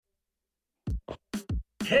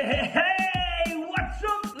Hey, what's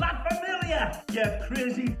up, La Familia, you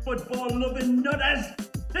crazy football-loving nutters?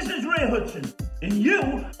 This is Ray Hudson, and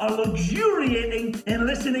you are luxuriating in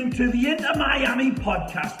listening to the Inter Miami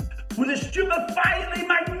podcast with the stupefyingly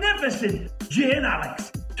magnificent Jay and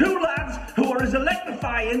Alex, two lads who are as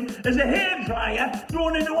electrifying as a hairdryer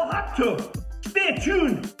thrown into a hot tub. Stay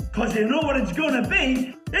tuned, because you know what it's going to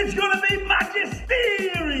be. It's going to be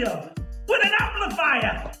magisterial with an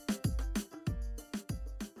amplifier.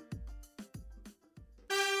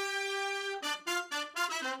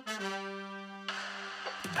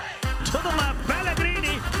 To the left,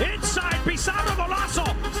 Pellegrini, inside, Pizarro Golazo,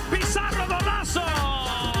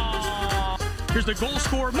 Here's the goal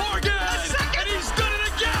scorer, Morgan, and he's done it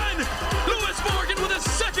again! Lewis Morgan with a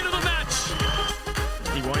second of the match!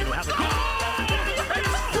 Higuain will have the goal!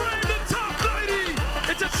 He's framed the top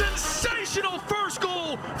 90! It's a sensational first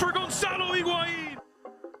goal for Gonzalo Higuain!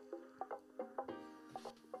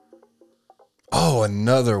 Oh,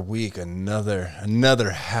 another week, another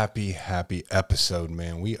happy episode,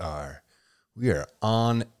 man. We are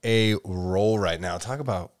on a roll right now. Talk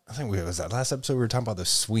about, I think was that last episode we were talking about the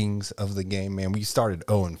swings of the game, man. We started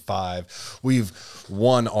 0-5. We've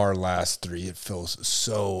won our last 3. It feels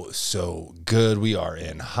so good. We are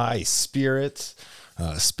in high spirits.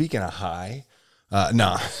 Speaking of high,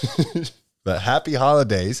 but happy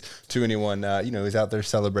holidays to anyone who's out there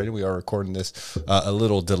celebrating. We are recording this a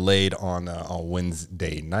little delayed on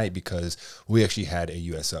Wednesday night because we actually had a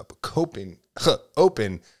US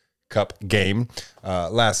Open Cup game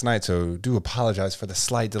last night. So do apologize for the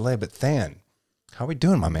slight delay. But Than, how are we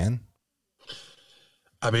doing, my man?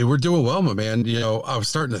 I mean, we're doing well, my man. You know, I was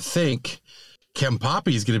starting to think Kem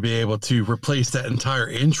Poppy is going to be able to replace that entire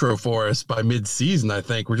intro for us by mid-season. I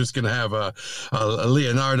think we're just going to have a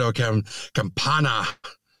Leonardo Campana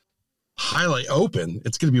highlight open.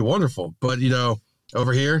 It's going to be wonderful. But, you know,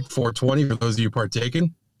 over here, 420, for those of you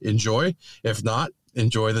partaking, enjoy. If not,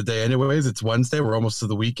 enjoy the day anyways. It's Wednesday. We're almost to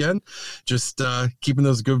the weekend. Just keeping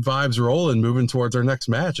those good vibes rolling, moving towards our next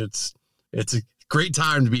match. It's a great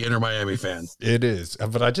time to be Inter Miami fan. It is.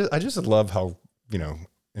 But I just love how,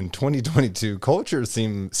 in 2022, culture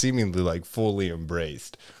seemingly like fully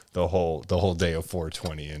embraced the whole day of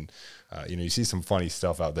 420, and you see some funny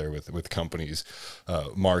stuff out there with companies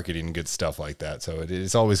marketing good stuff like that. So it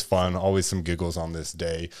is always fun, always some giggles on this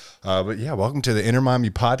day. But yeah, welcome to the Inter Miami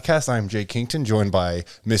podcast. I'm Jay Kington, joined by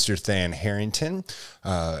Mr. Than Harrington.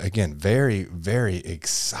 Again, very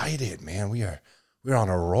excited, man. We're on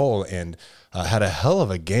a roll and had a hell of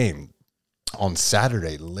a game on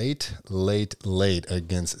Saturday, late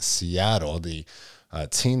against Seattle, the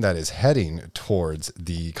team that is heading towards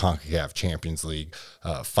the CONCACAF Champions League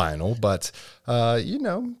final. But,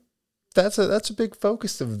 that's a big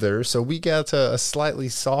focus of theirs. So we got a slightly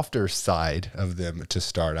softer side of them to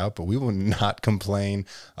start out, but we will not complain.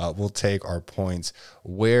 We'll take our points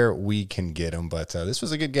where we can get them. But this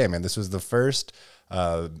was a good game, and this was the first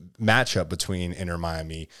matchup between Inter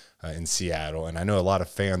Miami and Seattle. And I know a lot of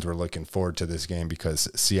fans were looking forward to this game because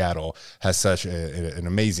Seattle has such an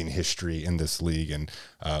amazing history in this league and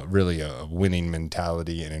really a winning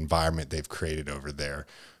mentality and environment they've created over there.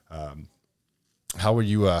 How are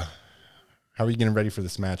you getting ready for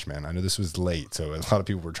this match, man? I know this was late, so a lot of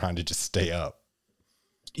people were trying to just stay up.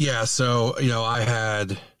 Yeah, so, I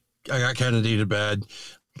got Kennedy to bed.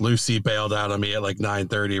 Lucy bailed out on me at like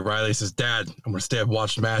 9:30. Riley says, "Dad, I'm gonna stay up and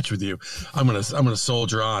watch the match with you. I'm gonna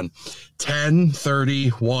soldier on."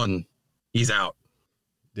 10:31, he's out.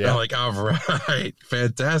 Yeah, I'm like, all right,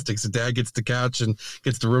 fantastic. So Dad gets the couch and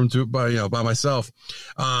gets the room by myself.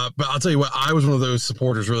 But I'll tell you what, I was one of those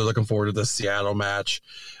supporters really looking forward to the Seattle match.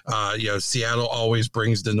 Seattle always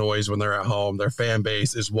brings the noise when they're at home. Their fan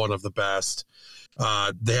base is one of the best.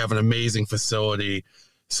 They have an amazing facility.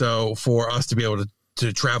 So for us to be able to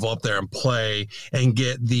travel up there and play and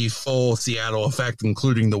get the full Seattle effect,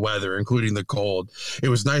 including the weather, including the cold, it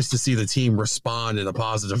was nice to see the team respond in a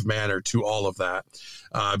positive manner to all of that.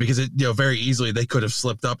 Because very easily they could have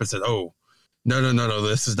slipped up and said, "Oh, no,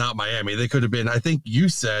 this is not Miami." They could have been, I think you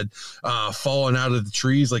said, falling out of the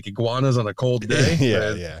trees like iguanas on a cold day.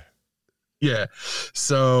 Yeah.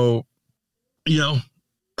 So,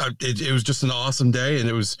 it was just an awesome day. And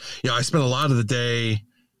it was, I spent a lot of the day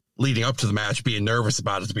leading up to the match being nervous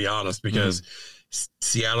about it, to be honest, because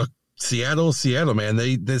Seattle, man,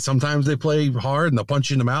 they sometimes they play hard and they'll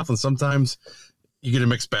punch you in the mouth, and sometimes you get a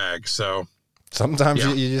mixed bag. So Sometimes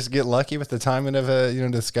you just get lucky with the timing of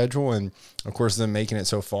the schedule, and of course them making it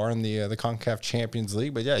so far in the CONCACAF Champions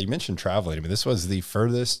League. But yeah, you mentioned traveling. I mean, this was the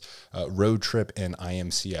furthest road trip in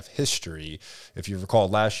IMCF history. If you recall,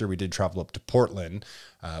 last year we did travel up to Portland,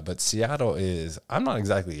 but Seattle is, I'm not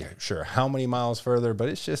exactly sure how many miles further, but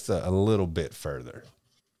it's just a little bit further.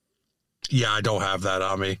 Yeah, I don't have that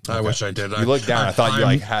on me. Okay. I wish I did. You looked down. I thought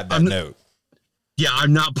you had that note. Yeah,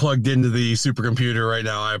 I'm not plugged into the supercomputer right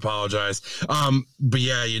now. I apologize. But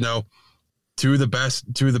yeah, two of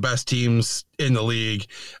the best teams in the league.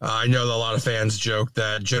 I know that a lot of fans joke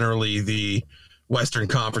that generally the Western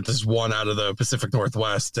Conference is one out of the Pacific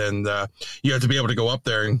Northwest, and you have to be able to go up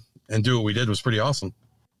there and do what we did was pretty awesome.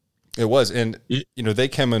 It was, and they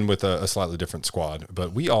came in with a slightly different squad,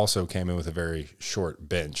 but we also came in with a very short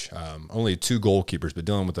bench. Only 2 goalkeepers, but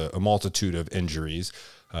dealing with a multitude of injuries.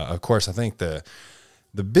 Of course, I think the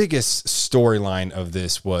biggest storyline of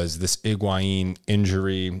this was this Higuain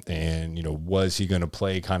injury, and was he going to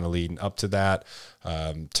play kind of leading up to that?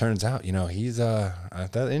 Turns out, he's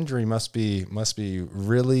that injury must be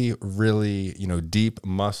really, really deep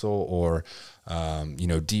muscle or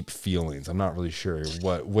deep feelings. I'm not really sure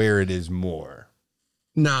where it is more.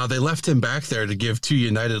 No, they left him back there to give 2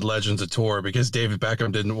 United legends a tour because David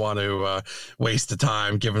Beckham didn't want to waste the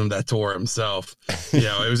time giving him that tour himself.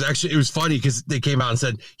 It was funny because they came out and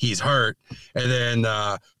said he's hurt, and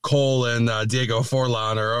then Cole and Diego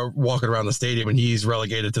Forlan are walking around the stadium, and he's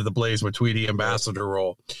relegated to the Blaise Matuidi ambassador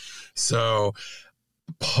role. So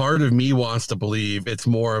part of me wants to believe it's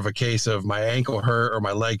more of a case of my ankle hurt or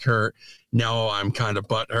my leg hurt. Now I'm kind of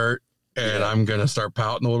butt hurt, and I'm going to start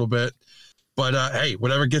pouting a little bit. But hey,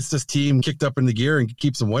 whatever gets this team kicked up into gear and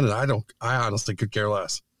keeps them winning, I honestly could care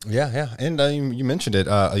less. Yeah. And you mentioned it.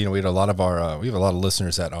 We had a lot of we have a lot of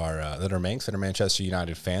listeners that are Manx, that are Manchester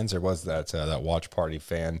United fans. There was that watch party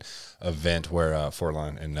fan event where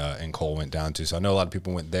Forlan and Cole went down to. So I know a lot of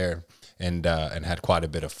people went there and had quite a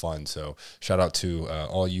bit of fun. So shout out to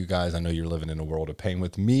all you guys. I know you're living in a world of pain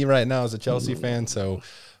with me right now as a Chelsea fan. So.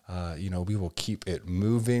 We will keep it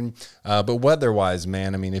moving. But weather-wise,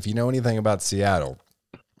 man, I mean, if you know anything about Seattle,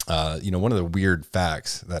 one of the weird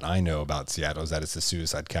facts that I know about Seattle is that it's the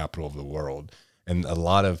suicide capital of the world. And a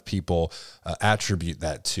lot of people attribute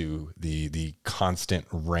that to the constant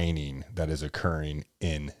raining that is occurring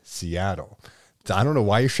in Seattle. So I don't know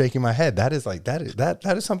why you're shaking my head. That is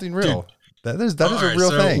something real. Dude, that is a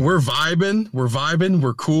real thing. We're vibing,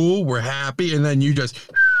 we're cool, we're happy, and then you just...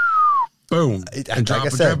 boom, and drop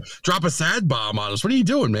a sad bomb on us. What are you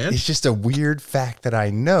doing, man? It's just a weird fact that I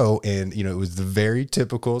know. And, it was the very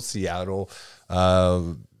typical Seattle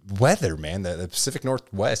weather, man. The Pacific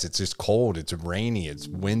Northwest, it's just cold. It's rainy. It's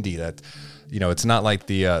windy. That, it's not like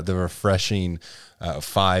the refreshing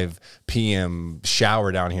 5 p.m.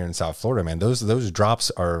 shower down here in South Florida, man. Those drops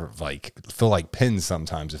are feel like pins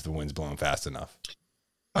sometimes if the wind's blowing fast enough.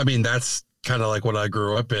 I mean, that's kind of like what I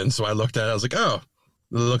grew up in. So I looked at it, I was like, oh,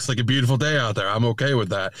 it looks like a beautiful day out there. I'm okay with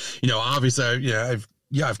that. Obviously,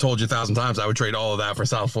 I've told you 1,000 times I would trade all of that for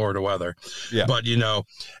South Florida weather. Yeah. But,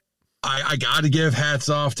 I got to give hats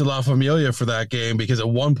off to La Familia for that game, because at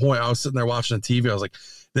one point I was sitting there watching the TV. I was like,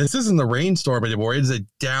 this isn't the rainstorm anymore. It is a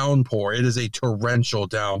downpour. It is a torrential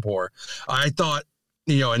downpour. I thought,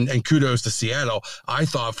 and kudos to Seattle. I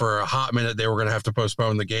thought for a hot minute they were going to have to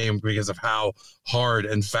postpone the game because of how hard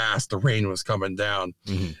and fast the rain was coming down.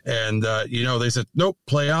 Mm-hmm. And, they said, nope,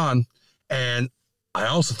 play on. And I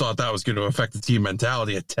also thought that was going to affect the team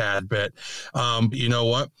mentality a tad bit. But you know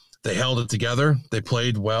what? They held it together. They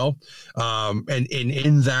played well. And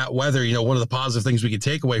in that weather, one of the positive things we could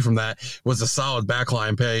take away from that was a solid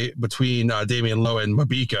backline play between Damian Lowe and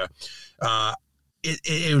Mabika.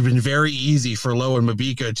 It would have been very easy for Lowe and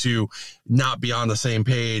Mabika to not be on the same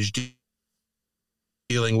page,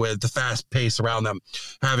 dealing with the fast pace around them,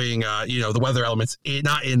 having, the weather elements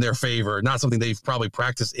not in their favor, not something they've probably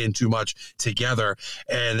practiced in too much together.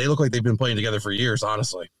 And they look like they've been playing together for years,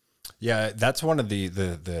 honestly. Yeah, that's one of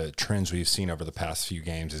the trends we've seen over the past few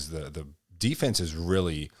games is the defense is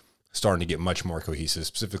really starting to get much more cohesive,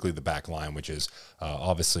 specifically the back line, which is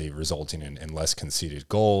obviously resulting in less conceded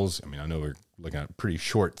goals. I mean, I know we're looking at a pretty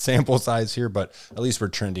short sample size here, but at least we're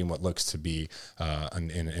trending what looks to be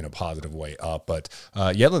in a positive way up. But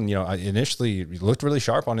Yedlin, initially looked really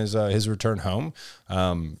sharp on his return home.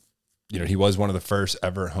 He was one of the first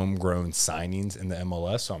ever homegrown signings in the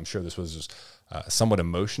MLS, so I'm sure this was just somewhat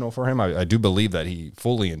emotional for him. I do believe that he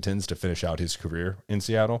fully intends to finish out his career in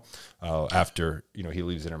Seattle after, he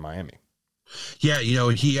leaves Inter Miami. Yeah,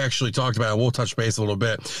 he actually talked about it. We'll touch base a little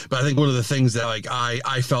bit. But I think one of the things that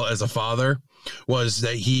I felt as a father was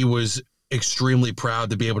that he was extremely proud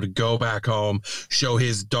to be able to go back home, show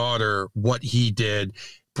his daughter what he did,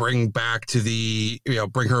 bring her back to the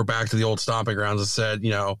old stomping grounds and said,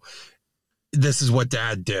 this is what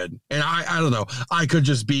dad did. And I don't know, I could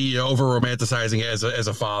just be over romanticizing it as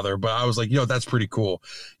a father, but I was like, that's pretty cool,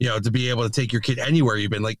 to be able to take your kid anywhere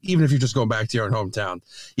you've been, like, even if you're just going back to your own hometown,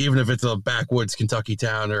 even if it's a backwoods Kentucky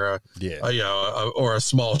town or or a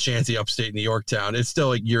small shanty upstate New York town, it's still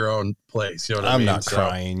like your own place. You know what I mean? I'm not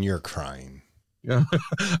crying. You're crying. Yeah,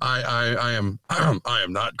 I am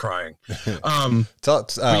not crying. Walk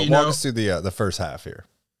us through the first half here.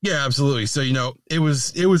 Yeah, absolutely. So, it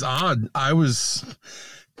was odd. I was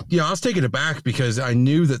taken aback because I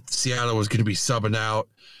knew that Seattle was going to be subbing out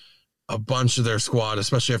a bunch of their squad,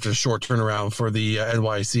 especially after a short turnaround for the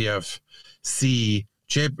NYCFC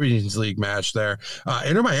Champions League match there.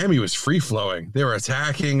 Inter Miami was free flowing. They were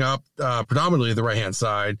attacking up predominantly the right-hand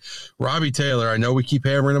side. Robbie Taylor, I know we keep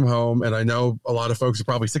hammering him home, and I know a lot of folks are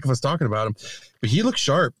probably sick of us talking about him, but he looked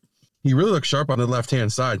sharp. He really looked sharp on the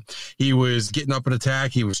left-hand side. He was getting up an attack.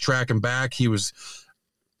 He was tracking back.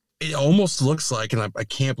 It almost looks like, and I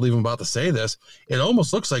can't believe I'm about to say this, it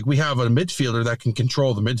almost looks like we have a midfielder that can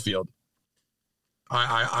control the midfield.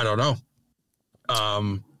 I don't know.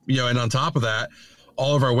 And on top of that,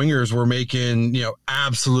 all of our wingers were making,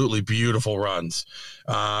 absolutely beautiful runs.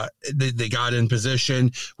 They got in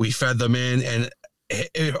position. We fed them in, and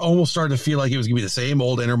it almost started to feel like it was going to be the same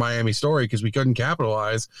old Inter Miami story because we couldn't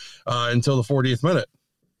capitalize until the 40th minute.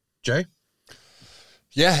 Jay?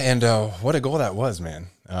 Yeah, and what a goal that was, man.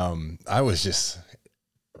 I was just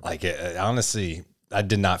like, honestly, I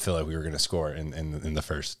did not feel like we were going to score in the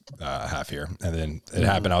first half here. And then it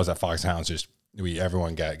happened. I was at Fox Hounds.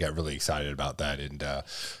 Everyone got really excited about that.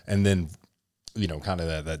 And then, kind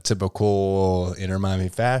of that typical Inter Miami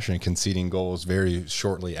fashion, conceding goals very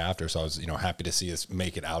shortly after. So I was, happy to see us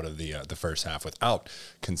make it out of the first half without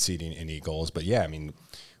conceding any goals. But yeah, I mean,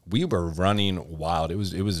 we were running wild. It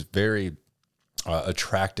was very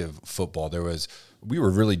attractive football. We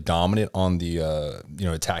were really dominant on the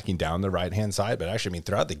attacking down the right hand side. But actually, I mean,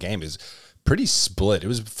 throughout the game is pretty split. It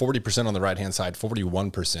was 40% on the right hand side,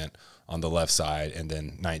 41% on the left side, and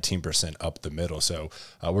then 19% up the middle. So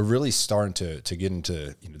we're really starting to get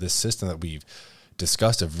into this system that we've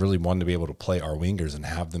discussed of really wanting to be able to play our wingers and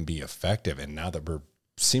have them be effective. And now that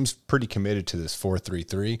seems pretty committed to this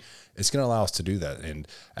 4-3-3, it's going to allow us to do that. And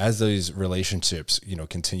as those relationships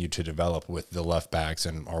continue to develop with the left backs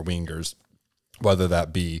and our wingers, whether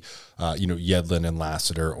that be Yedlin and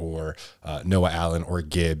Lassiter or Noah Allen or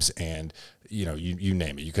Gibbs, and you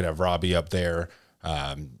name it. You could have Robbie up there.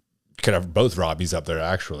 Could have both Robbies up there,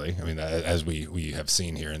 actually. I mean, as we have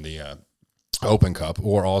seen here in the Open Cup,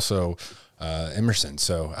 or also Emerson.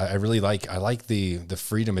 So I really like the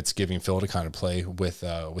freedom it's giving Phil to kind of play with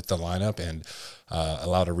the lineup and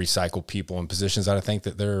allow to recycle people in positions that I think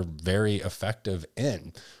that they're very effective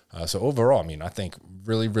in. So overall, I mean, I think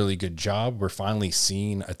really, really good job. We're finally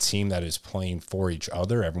seeing a team that is playing for each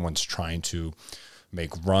other. Everyone's trying to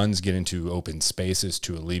make runs, get into open spaces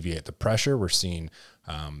to alleviate the pressure. We're seeing,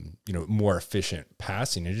 more efficient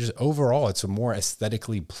passing. And just overall, it's a more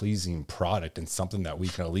aesthetically pleasing product and something that we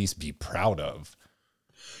can at least be proud of.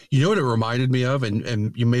 You know what it reminded me of,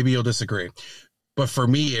 and maybe you'll disagree, but for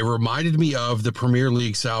me, it reminded me of the Premier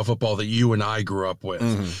League style football that you and I grew up with.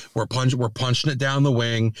 Mm-hmm. We're punching it down the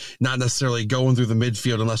wing, not necessarily going through the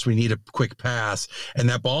midfield unless we need a quick pass. And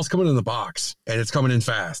that ball's coming in the box, and it's coming in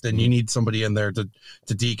fast, and you need somebody in there to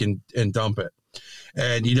deke and dump it.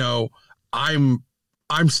 And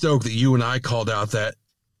I'm stoked that you and I called out that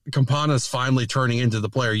Campana's finally turning into the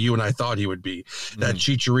player you and I thought he would be. That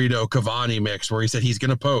Chicharito Cavani mix where he said he's going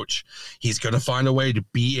to poach. He's going to find a way to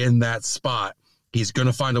be in that spot. He's going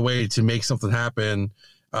to find a way to make something happen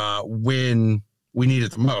when we need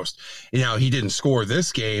it the most. He didn't score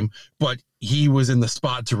this game, but he was in the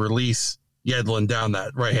spot to release Yedlin down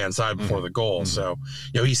that right-hand side before the goal. So,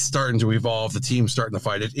 he's starting to evolve. The team's starting to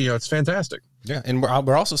fight it. It's fantastic. Yeah, and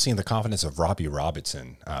we're also seeing the confidence of Robbie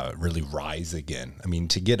Robertson really rise again. I mean,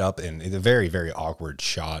 to get up in a very, very awkward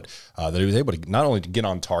shot that he was able to not only to get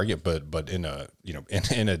on target, but in a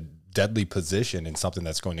in a deadly position in something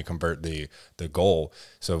that's going to convert the goal.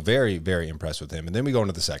 So very, very impressed with him. And then we go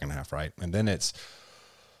into the second half, right? And then it's,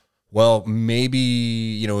 well,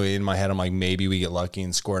 maybe, in my head, I'm like, maybe we get lucky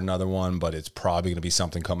and score another one, but it's probably going to be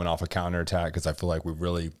something coming off a counterattack because I feel like we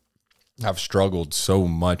really have struggled so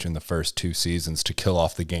much in the first two seasons to kill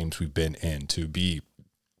off the games we've been in, to be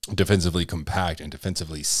defensively compact and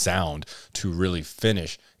defensively sound, to really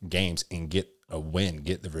finish games and get a win,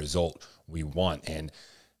 get the result we want. And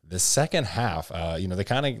the second half, they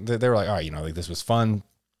were like, all right, this was fun.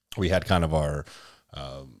 we had kind of our,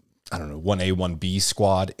 I don't know, 1A, 1B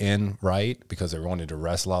squad in, right? Because they wanted to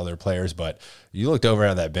rest a lot of their players. But you looked over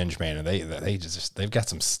at that bench, man, and they've got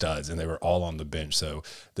some studs, and they were all on the bench. So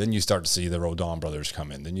then you start to see the Rodon brothers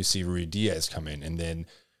come in. Then you see Ruidíaz come in. And then,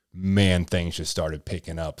 man, things just started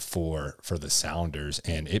picking up for the Sounders.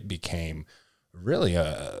 And it became really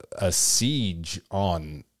a siege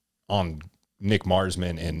on Nick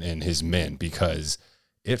Marsman and his men, because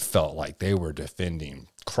it felt like they were defending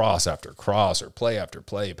cross after cross or play after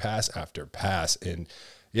play, pass after pass. And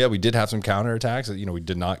yeah, we did have some counterattacks. You know, we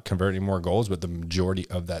did not convert any more goals, but the majority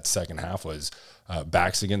of that second half was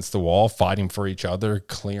backs against the wall, fighting for each other,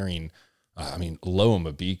 clearing. Lowe and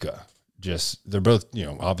Mabika, they're both, you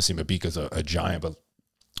know, obviously Mabika's a giant, but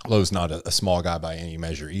Lowe's not a small guy by any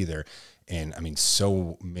measure either. And I mean,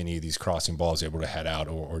 so many of these crossing balls able to head out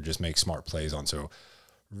or just make smart plays on. So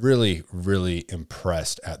really, really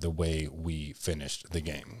impressed at the way we finished the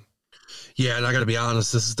game. Yeah, and I got to be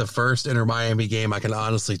honest, this is the first Inter-Miami game I can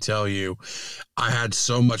honestly tell you I had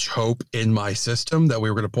so much hope in my system that we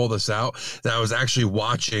were going to pull this out that I was actually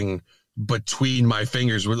watching between my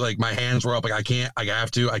fingers, with like my hands were up, like I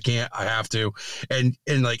have to. And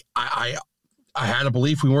like I had a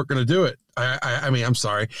belief we weren't going to do it. I'm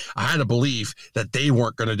sorry. I had a belief that they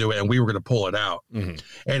weren't going to do it and we were going to pull it out. Mm-hmm.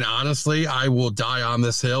 And honestly, I will die on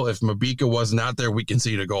this hill. If Mabika wasn't out there, we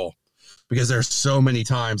concede a goal, because there's so many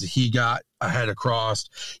times he got ahead across,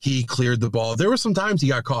 he cleared the ball. There were some times he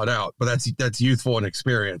got caught out, but that's youthful and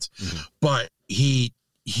experience. Mm-hmm. But he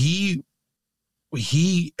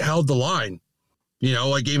held the line, you know,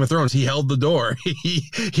 like Game of Thrones, he held the door.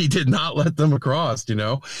 He did not let them across, you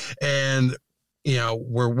know, and you know,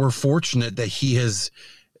 we're fortunate that he has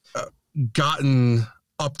gotten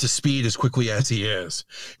up to speed as quickly as he is,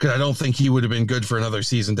 because I don't think he would have been good for another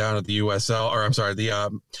season down at the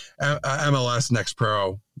the MLS Next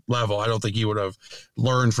Pro level. I don't think he would have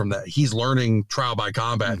learned from that. He's learning trial by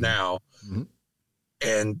combat mm-hmm. now, mm-hmm.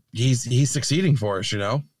 and he's succeeding for us, you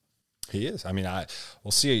know. He is. I mean,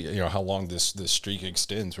 we'll see, you know, how long this streak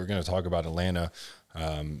extends. We're going to talk about Atlanta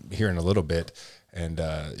here in a little bit. And,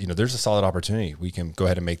 you know, there's a solid opportunity. We can go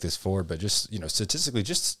ahead and make this forward, but just, you know, statistically,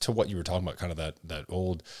 just to what you were talking about, kind of that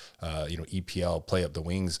old, you know, EPL play up the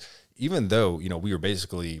wings, even though, you know, we were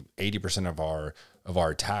basically 80% of our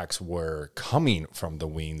attacks were coming from the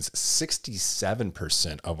wings,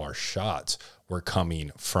 67% of our shots were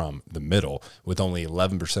coming from the middle, with only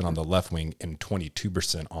 11% on the left wing and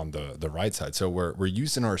 22% on the right side. So we're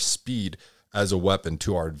using our speed as a weapon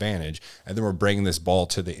to our advantage, and then we're bringing this ball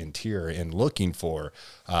to the interior and looking for,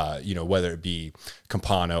 you know, whether it be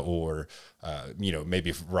Campana or, you know, maybe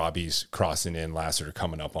if Robbie's crossing in, Lassiter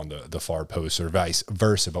coming up on the far post or vice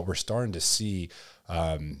versa. But we're starting to see,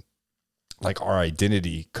 like, our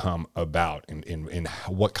identity come about in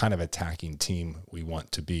what kind of attacking team we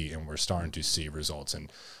want to be, and we're starting to see results.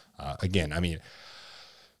 And again, I mean,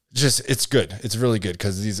 it's good. It's really good,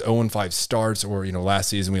 because these 0-5 starts, or, you know, last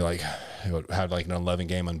season we had like an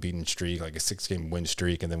 11-game unbeaten streak, like a 6-game win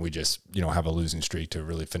streak, and then we just, you know, have a losing streak to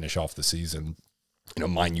really finish off the season. You know,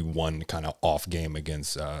 mind you, one kind of off game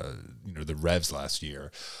against, you know, the Revs last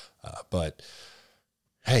year. But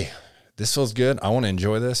hey, this feels good. I want to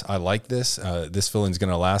enjoy this. I like this. This feeling's going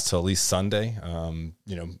to last till at least Sunday.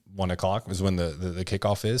 You know, 1:00 is when the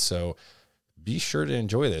kickoff is. So be sure to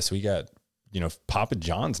enjoy this. We got, you know, Papa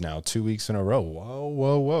John's now 2 weeks in a row.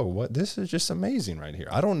 Whoa. What? This is just amazing right here.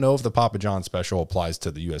 I don't know if the Papa John special applies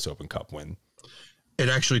to the U.S. Open Cup win. It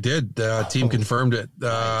actually did. The team confirmed it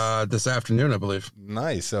this afternoon, I believe.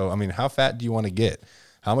 Nice. So, I mean, how fat do you want to get?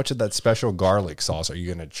 How much of that special garlic sauce are you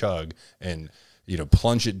going to chug and, you know,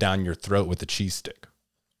 plunge it down your throat with a cheese stick?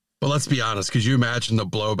 But let's be honest. Could you imagine the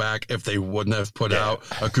blowback if they wouldn't have put out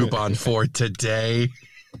a coupon for today?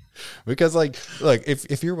 Because like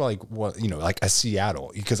if you're like, what, you know, like a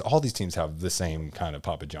Seattle, because all these teams have the same kind of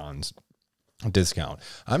Papa John's discount.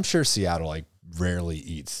 I'm sure Seattle like rarely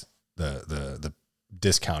eats the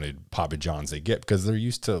discounted Papa John's they get, because they're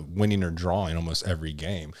used to winning or drawing almost every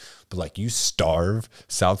game. But like, you starve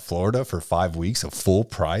South Florida for 5 weeks of full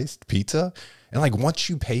priced pizza, and like, once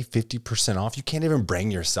you pay 50% off, you can't even bring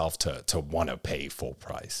yourself to want to pay full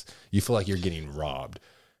price. You feel like you're getting robbed.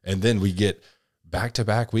 And then we get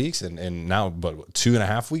back-to-back weeks and now, but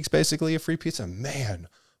 2.5 weeks basically of free pizza. Man,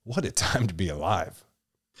 what a time to be alive.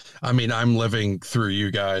 I mean, I'm living through you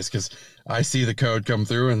guys, because I see the code come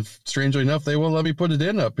through, and strangely enough, they won't let me put it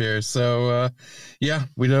in up here. So, yeah,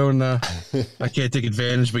 we don't, I can't take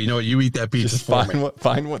advantage, but you know what? You eat that pizza just for me.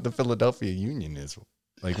 Find what the Philadelphia Union is.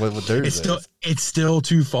 Like what theirs is. It's still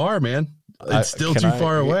too far, man. It's still too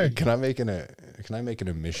far away. Can I make an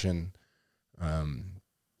admission?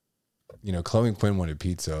 Chloe Quinn wanted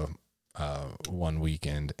pizza one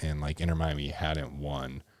weekend, and like Inter Miami hadn't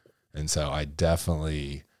won. And so I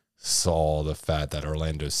definitely saw the fact that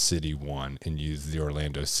Orlando City won and used the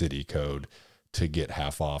Orlando City code to get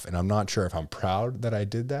half off. And I'm not sure if I'm proud that I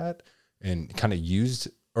did that and kind of used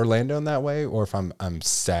Orlando in that way, or if I'm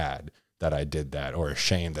sad that I did that, or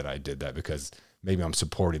ashamed that I did that because maybe I'm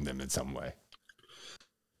supporting them in some way.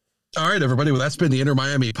 All right, everybody. Well, that's been the Inter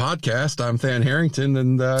Miami podcast. I'm Than Harrington,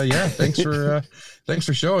 and thanks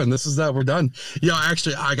for showing. This is that we're done.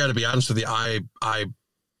 Actually, I got to be honest with you. I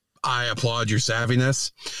applaud your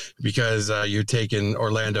savviness, because you're taking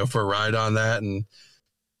Orlando for a ride on that, and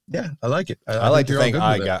yeah, I like it. I like to think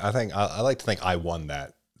I like to think I won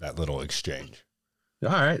that little exchange. All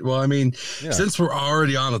right. Well, I mean, since we're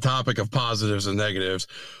already on the topic of positives and negatives,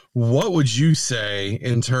 what would you say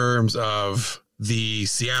in terms of the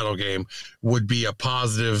Seattle game would be a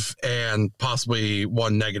positive and possibly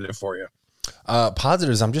one negative for you?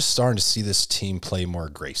 Positives, I'm just starting to see this team play more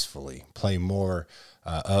gracefully, play more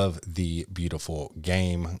of the beautiful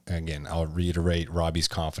game. Again, I'll reiterate Robbie's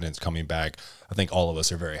confidence coming back. I think all of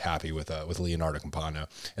us are very happy with Leonardo Campana.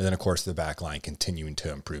 And then, of course, the back line continuing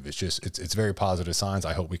to improve. It's very positive signs.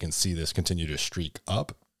 I hope we can see this continue to streak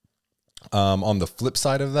up. On the flip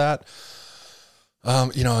side of that,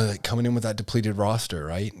 coming in with that depleted roster,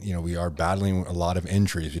 right? We are battling a lot of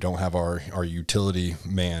injuries. We don't have our utility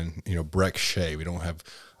man, Breck Shea. We don't have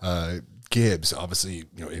Gibbs. Obviously,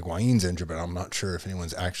 Higuain's injured, but I'm not sure if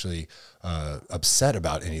anyone's actually upset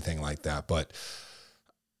about anything like that. But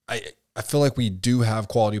I feel like we do have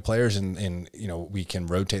quality players, and we can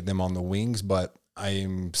rotate them on the wings. But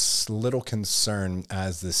I'm a little concerned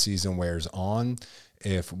as the season wears on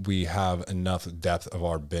if we have enough depth of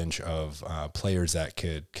our bench of players that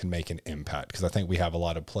can make an impact. Because I think we have a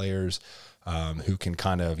lot of players who can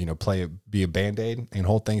kind of, be a Band-Aid and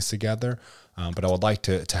hold things together. But I would like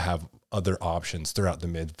to have other options throughout the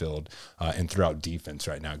midfield and throughout defense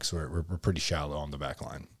right now, because we're pretty shallow on the back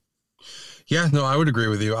line. Yeah, no, I would agree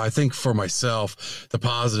with you. I think for myself, the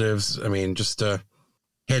positives, I mean, just to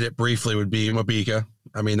hit it briefly, would be Mabika.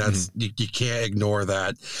 I mean, that's you can't ignore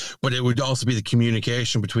that. But it would also be the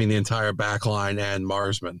communication between the entire back line and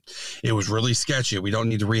Marsman. It was really sketchy. We don't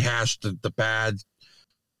need to rehash the bad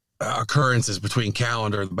occurrences between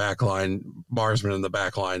Calendar, the back line, Marsman, and the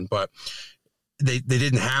back line, but they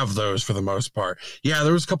didn't have those for the most part. Yeah,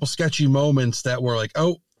 there was a couple sketchy moments that were like,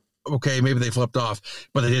 oh, okay, maybe they flipped off,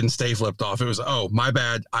 but they didn't stay flipped off. It was, oh, my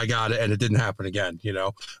bad, I got it, and it didn't happen again.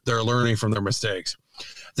 They're learning from their mistakes.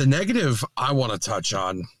 The negative I want to touch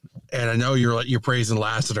on, and I know you're praising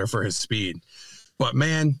Lassiter for his speed, but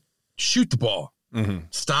man, shoot the ball. Mm-hmm.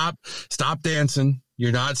 Stop dancing.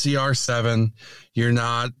 You're not CR7. You're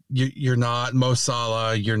not Mo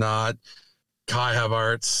Salah. You're not Kai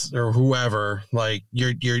Havertz or whoever. Like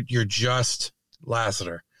you're just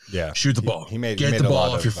Lassiter. Yeah, shoot the ball. He made the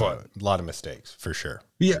ball off your foot. A lot of mistakes for sure.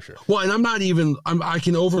 Yeah. For sure. Well, and I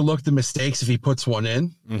can overlook the mistakes if he puts one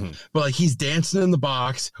in, but like he's dancing in the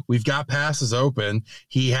box. We've got passes open.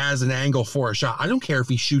 He has an angle for a shot. I don't care if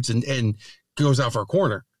he shoots and goes out for a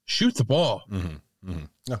corner. Shoot the ball. Mm-hmm.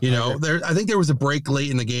 Mm-hmm. No, I think there was a break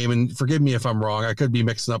late in the game, and forgive me if I'm wrong. I could be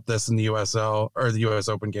mixing up this in the USL or the US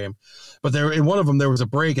Open game, but there in one of them there was a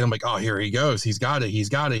break, and I'm like, oh, here he goes. He's got it.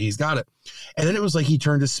 And then it was like he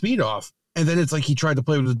turned his speed off, and then it's like he tried to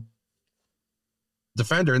play with the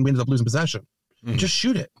defender, and we ended up losing possession. Mm-hmm. Just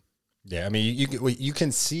shoot it. Yeah, I mean, you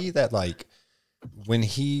can see that like when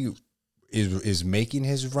he is making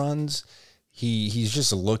his runs. He's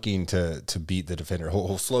just looking to beat the defender.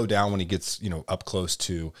 He'll slow down when he gets, up close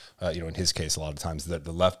to, in his case, a lot of times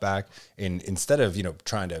the left back. And instead of,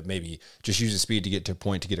 trying to maybe just use his speed to get to a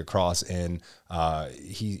point to get across. And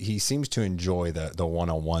he seems to enjoy the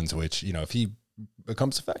one-on-ones, which, if he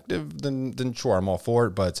becomes effective, then sure, I'm all for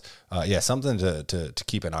it. But something to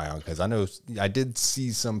keep an eye on, because I know I did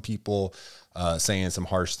see some people saying some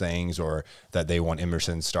harsh things, or that they want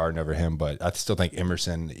Emerson starting over him. But I still think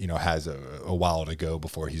Emerson, has a while to go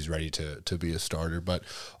before he's ready to be a starter. But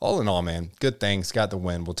all in all, man, good things. Got the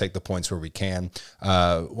win. We'll take the points where we can.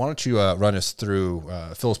 Why don't you run us through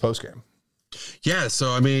Phil's postgame? Yeah,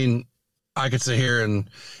 so I mean, I could sit here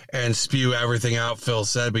and spew everything out Phil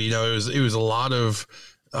said, but it was a lot of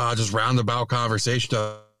just roundabout conversation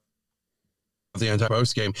the entire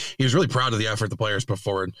post game. He was really proud of the effort the players put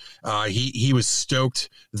forward. He was stoked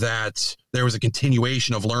that there was a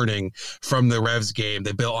continuation of learning from the Revs game.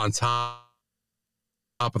 They built on top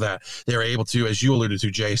of that, they were able to, as you alluded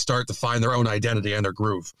to, Jay, start to find their own identity and their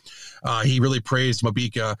groove. He really praised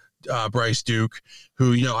Mabika, Bryce Duke,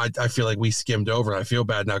 who, I feel like we skimmed over. I feel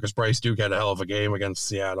bad now because Bryce Duke had a hell of a game against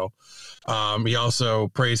Seattle. He also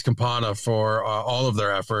praised Campana for all of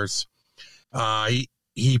their efforts.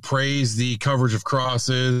 He praised the coverage of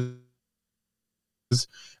crosses.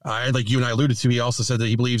 And like you and I alluded to, he also said that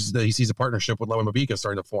he believes that he sees a partnership with Lowen Mabika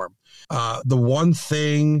starting to form. The one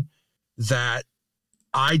thing that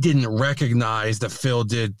I didn't recognize that Phil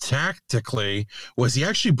did tactically was he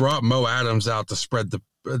actually brought Mo Adams out to spread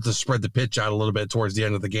the pitch out a little bit towards the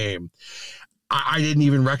end of the game. I didn't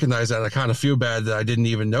even recognize that. I kind of feel bad that I didn't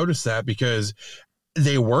even notice that, because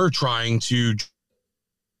they were trying to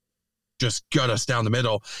just gut us down the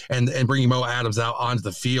middle, and bringing Mo Adams out onto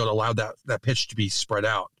the field allowed that pitch to be spread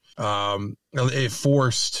out. It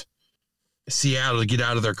forced Seattle to get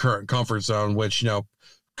out of their current comfort zone, which,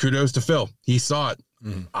 kudos to Phil. He saw it.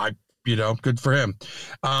 Good for him.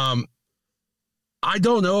 I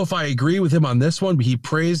don't know if I agree with him on this one, but he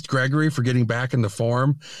praised Gregory for getting back into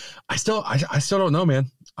form. I still don't know, man.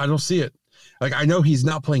 I don't see it. Like, I know he's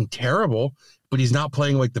not playing terrible, but he's not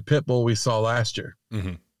playing like the pit bull we saw last year.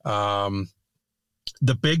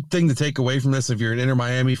 The big thing to take away from this, if you're an Inter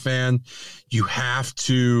Miami fan, you have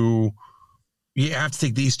to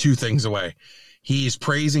take these two things away. He's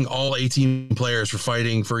praising all 18 players for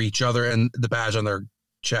fighting for each other and the badge on their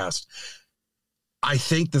chest. I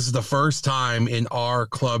think this is the first time in our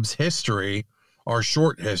club's history, our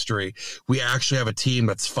short history, we actually have a team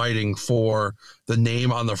that's fighting for the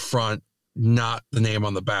name on the front, not the name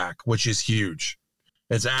on the back, which is huge.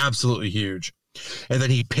 It's absolutely huge. And then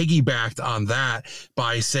he piggybacked on that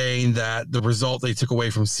by saying that the result they took away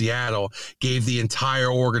from Seattle gave the entire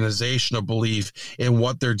organization a belief in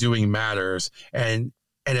what they're doing matters, and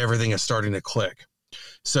everything is starting to click.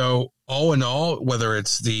 So all in all, whether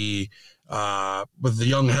it's with the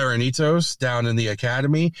young Heranitos down in the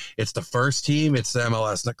academy, it's the first team, it's the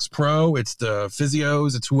MLS Next Pro, it's the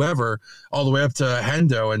physios, it's whoever, all the way up to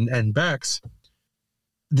Hendo and Bex.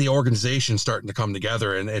 The organization's starting to come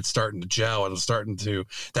together, and it's starting to gel, and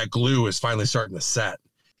that glue is finally starting to set.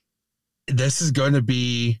 This is going to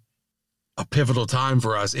be a pivotal time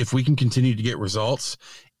for us. If we can continue to get results,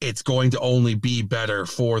 it's going to only be better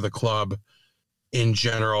for the club in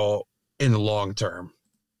general in the long term.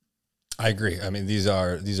 I agree. I mean, these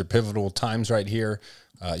are pivotal times right here.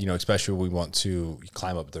 Especially when we want to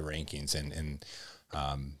climb up the rankings, and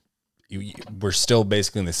we're still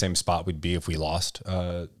basically in the same spot we'd be if we lost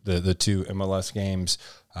the two MLS games,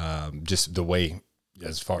 just the way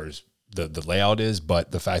as far as the layout is.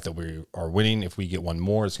 But the fact that we are winning, if we get one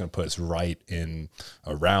more, it's going to put us right in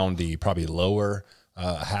around the probably lower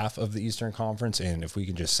half of the Eastern Conference. And if we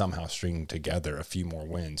can just somehow string together a few more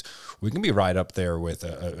wins, we can be right up there with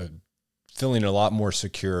feeling a lot more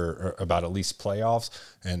secure about at least playoffs.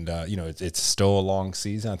 And, it's still a long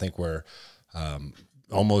season. I think we're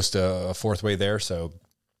almost a fourth way there. So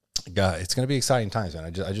it's going to be exciting times, man.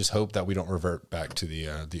 I just hope that we don't revert back to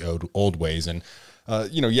the old ways. And,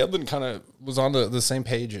 Yedlin kind of was on the same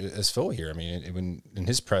page as Phil here. I mean, in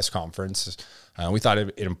his press conference, we thought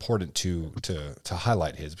it important to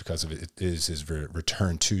highlight his, because of it is his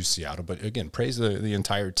return to Seattle. But again, praise the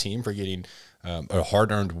entire team for getting a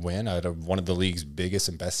hard-earned win out of one of the league's biggest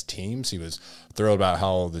and best teams. He was thrilled about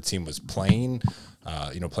how the team was playing,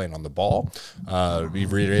 playing on the ball. We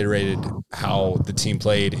reiterated how the team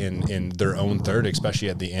played in their own third, especially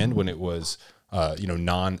at the end when it was,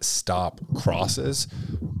 non-stop crosses,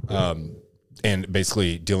 and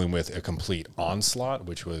basically dealing with a complete onslaught,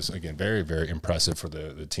 which was, again, very, very impressive for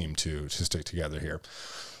the team to stick together here.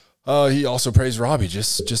 He also praised Robbie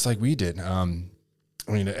just like we did.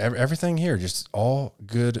 Everything here, just all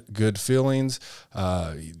good feelings.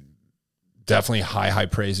 Definitely high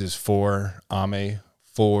praises for Ame,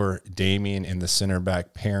 for Damien in the center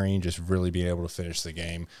back pairing, just really being able to finish the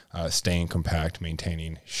game, staying compact,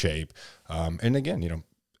 maintaining shape. And again,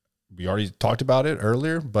 we already talked about it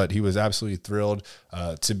earlier, but he was absolutely thrilled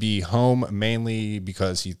to be home, mainly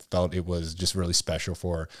because he felt it was just really special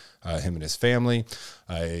for him and his family.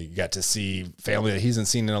 He got to see family that he hasn't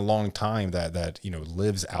seen in a long time that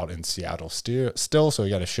lives out in Seattle still. So he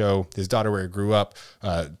got to show his daughter where he grew up.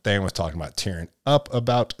 Dan was talking about tearing up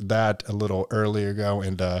about that a little earlier ago,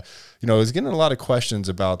 and was getting a lot of questions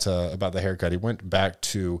about the haircut. He went back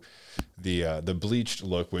to the bleached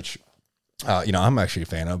look, which I'm actually a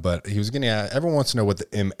fan of, but he was getting everyone wants to know what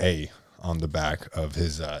the MA on the back of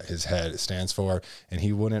his head stands for, and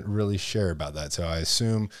he wouldn't really share about that. So I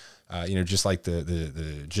assume, just like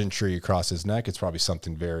the gentry across his neck, it's probably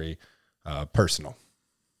something very personal.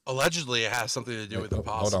 Allegedly, it has something to do with a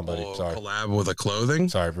Hold on, buddy. possible Sorry. collab with a clothing.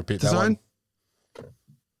 Sorry, repeat design? that one.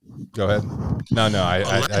 Go ahead. No, I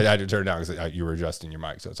had to turn it down because you were adjusting your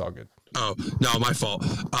mic, so it's all good. Oh, no, my fault.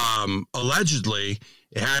 Allegedly,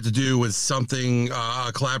 it had to do with something,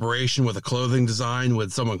 a collaboration with a clothing design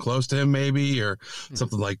with someone close to him, maybe, or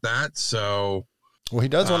something like that. So, well, he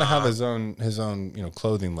does want to have his own,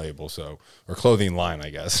 clothing label, or clothing line, I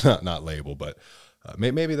guess, not label, but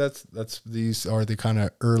maybe these are the kind of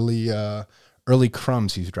early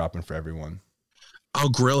crumbs he's dropping for everyone. I'll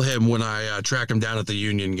grill him when I track him down at the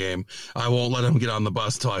Union game. I won't let him get on the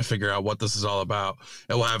bus till I figure out what this is all about.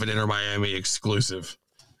 And we'll have an Inter Miami exclusive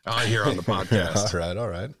out here on the podcast. All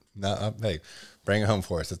right. No, hey, bring it home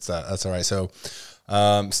for us. That's all right. So,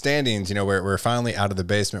 standings, we're finally out of the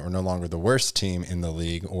basement. We're no longer the worst team in the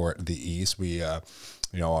league or the East. We, are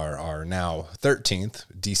now 13th.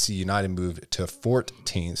 DC United moved to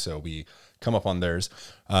 14th. So we come up on theirs.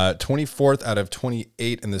 24th out of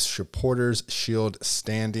 28 in the Supporters Shield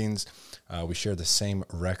standings. We share the same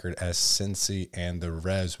record as Cincy and the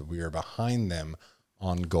Revs, but we are behind them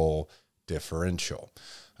on goal differential.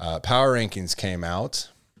 Power rankings came out.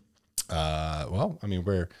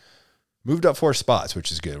 We're moved up 4 spots,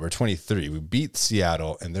 which is good. We're 23. We beat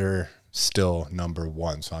Seattle, and they're still number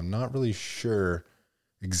 1. So I'm not really sure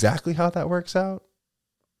exactly how that works out.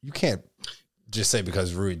 You can't just say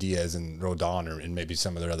because Rui Diaz and Rodon and maybe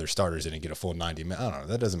some of their other starters didn't get a full 90 minutes. I don't know.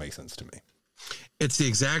 That doesn't make sense to me. It's the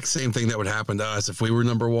exact same thing that would happen to us if we were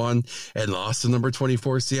number 1 and lost to number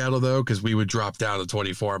 24 Seattle, though, because we would drop down to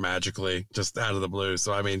 24 magically just out of the blue.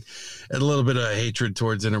 So, a little bit of hatred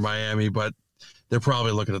towards Inter Miami, but they're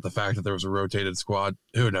probably looking at the fact that there was a rotated squad.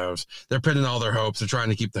 Who knows? They're pinning all their hopes. They're trying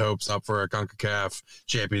to keep the hopes up for a CONCACAF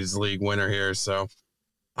Champions League winner here. So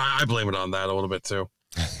I blame it on that a little bit, too.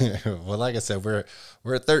 Well, like I said, we're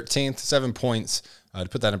at 13th, 7 points. To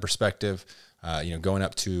put that in perspective, going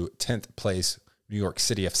up to 10th place, New York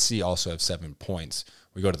City FC also have 7 points.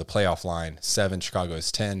 We go to the playoff line, 7, Chicago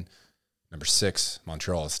is 10, number 6,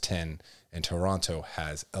 Montreal is 10, and Toronto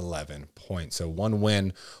has 11 points. So 1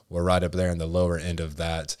 win, we're right up there in the lower end of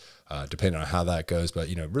that, depending on how that goes. But,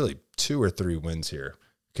 really 2 or 3 wins here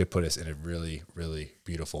could put us in a really, really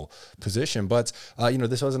beautiful position. But,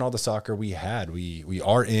 this wasn't all the soccer we had. We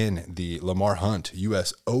are in the Lamar Hunt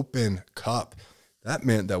U.S. Open Cup. That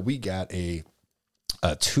meant that we got a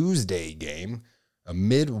Tuesday game, a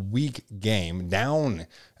midweek game down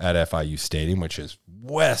at FIU Stadium, which is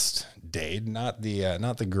West Dade, not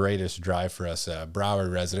the greatest drive for us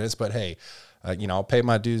Broward residents. But, hey, I'll pay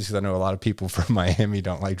my dues because I know a lot of people from Miami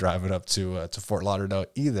don't like driving up to Fort Lauderdale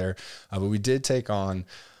either. But we did take on,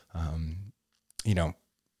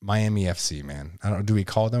 Miami FC, man. I don't know, do we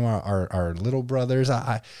call them our little brothers?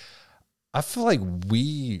 I feel like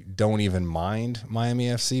we don't even mind Miami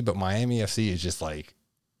FC, but Miami FC is just like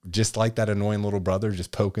that annoying little brother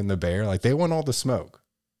just poking the bear. Like, they want all the smoke.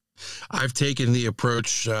 I've taken the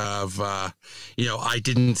approach of, I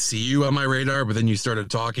didn't see you on my radar, but then you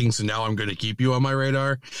started talking, so now I'm going to keep you on my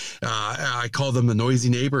radar. I called them the noisy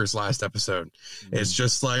neighbors last episode. Mm-hmm. It's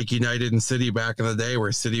just like United and City back in the day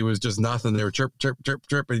where City was just nothing. They were chirp, chirp, chirp,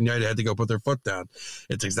 chirp, and United had to go put their foot down.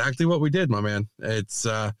 It's exactly what we did, my man. It's,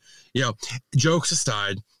 jokes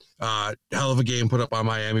aside, hell of a game put up by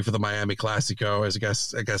Miami for the Miami Classico.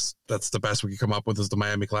 I guess that's the best we could come up with is the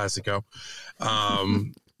Miami Classico.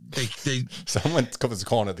 Someone's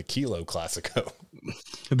calling it the Kilo Classico.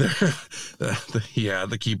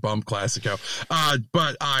 The Key Bump Classico.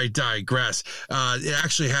 But I digress. It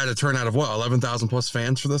actually had a turnout of 11,000 plus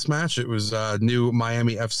fans for this match. It was a new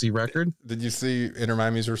Miami FC record. Did you see Inter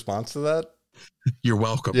Miami's response to that? You're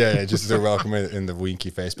welcome. Yeah, just they're welcome in the winky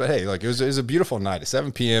face. But hey, it was a beautiful night. A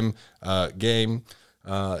 7 p.m. Game.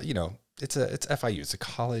 It's FIU. It's a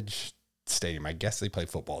college stadium. I guess they play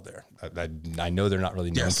football there. I know they're not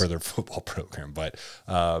really known for their football program, but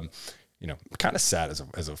kind of sad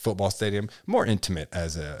as a football stadium, more intimate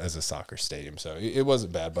as a soccer stadium. So it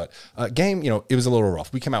wasn't bad, but game, it was a little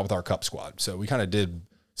rough. We came out with our cup squad, so we kind of did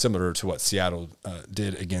similar to what Seattle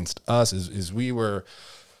did against us. Is we were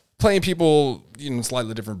playing people in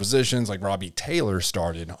slightly different positions. Like Robbie Taylor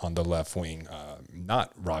started on the left wing,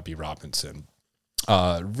 not Robbie Robinson.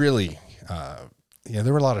 There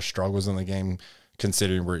were a lot of struggles in the game,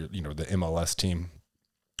 considering we're the MLS team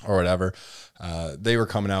or whatever. They were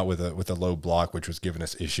coming out with a low block, which was giving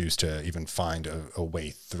us issues to even find a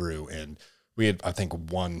way through. And we had, I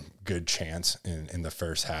think, one good chance in the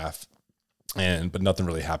first half, but nothing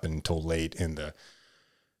really happened until late in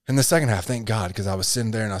in the second half, thank God, because I was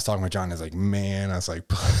sitting there and I was talking with John. I was like, man,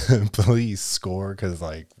 please score, because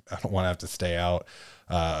like I don't want to have to stay out,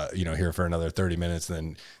 here for another 30 minutes.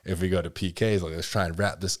 Then if we go to PKs, like let's try and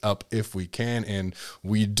wrap this up if we can, and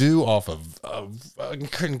we do off of an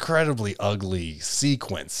incredibly ugly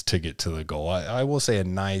sequence to get to the goal. I will say a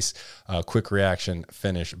nice quick reaction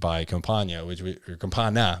finish by Campana, which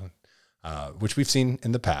we've seen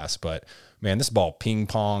in the past, but man, this ball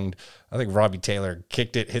ping-ponged. I think Robbie Taylor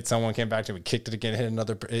kicked it, hit someone, came back to him, kicked it again, hit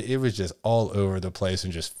another. It was just all over the place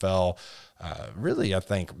and just fell. Really, I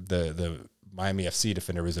think the Miami FC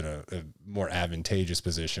defender was in a more advantageous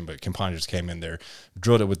position, but Campana just came in there,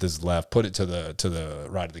 drilled it with his left, put it to the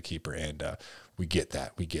right of the keeper, and we get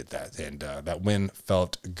that. And that win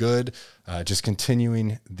felt good. Just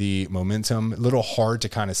continuing the momentum. A little hard to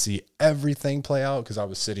kind of see everything play out because I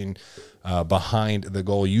was sitting behind the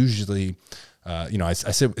goal. Usually, I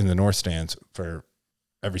sit in the north stands for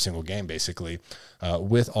every single game, basically,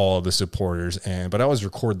 with all of the supporters. But I always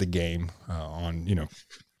record the game on,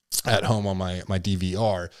 at home on my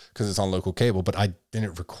DVR because it's on local cable. But I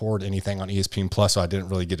didn't record anything on ESPN Plus, so I didn't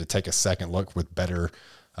really get to take a second look with better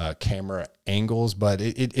camera angles. But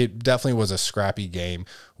it definitely was a scrappy game.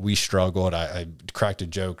 We struggled. I cracked a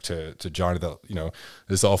joke to Johnny that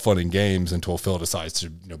it's all fun and games until Phil decides to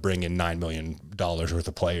bring in $9 million worth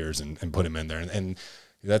of players and put him in there, and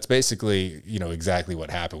that's basically exactly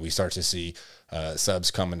what happened. We start to see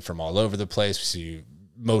subs coming from all over the place. We see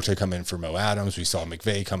Mota come in for Mo Adams. We saw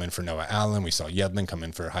McVay come in for Noah Allen. We saw Yedlin come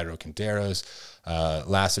in for Jairo Quinteros.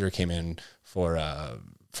 Lassiter came in for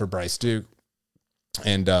Bryce Duke,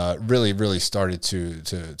 and really, really started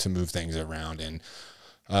to move things around.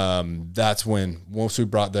 And that's when once we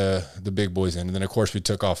brought the big boys in, and then of course we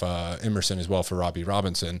took off Emerson as well for Robbie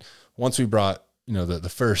Robinson. Once we brought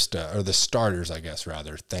the first or the starters, I guess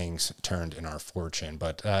rather, things turned in our fortune.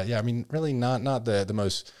 But really not the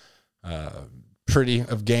most pretty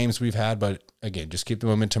of games we've had, but again, just keep the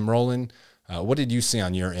momentum rolling. What did you see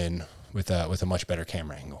on your end with a much better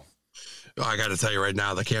camera angle? I got to tell you right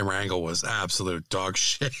now, the camera angle was absolute dog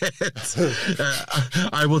shit.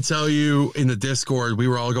 I will tell you, in the Discord, we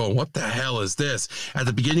were all going, what the hell is this? At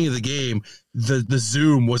the beginning of the game, the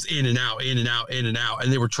zoom was in and out,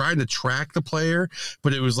 and they were trying to track the player,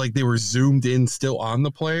 but it was like they were zoomed in still on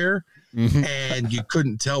the player, and you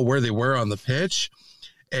couldn't tell where they were on the pitch.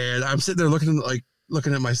 And I'm sitting there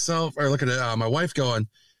looking at myself, or looking at my wife going,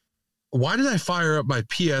 why did I fire up my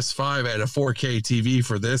PS5 at a 4K TV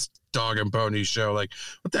for this dog and pony show? Like,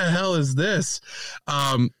 what the hell is this?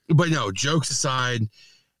 But no, jokes aside,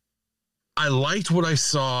 I liked what I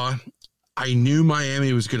saw. I knew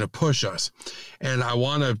Miami was going to push us. And I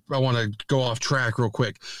want to go off track real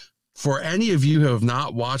quick. For any of you who have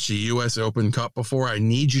not watched the U.S. Open Cup before, I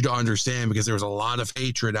need you to understand, because there was a lot of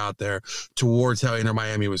hatred out there towards how Inter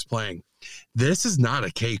Miami was playing. This is not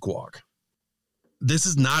a cakewalk. This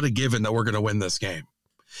is not a given that we're going to win this game.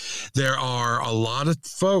 There are a lot of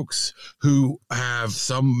folks who have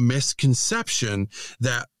some misconception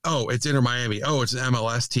that, it's Inter Miami. It's an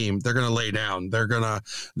MLS team. They're going to lay down.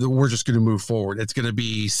 We're just going to move forward. It's going to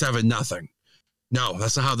be 7-0. No,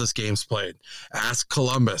 that's not how this game's played. Ask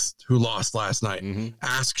Columbus, who lost last night.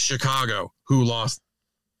 Ask Chicago, who lost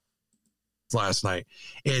last night.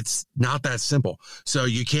 It's not that simple. So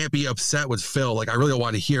you can't be upset with Phil. Like, I really don't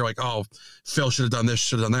want to hear Phil should have done this,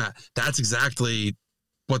 should have done that. That's exactly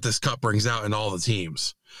what this cup brings out in all the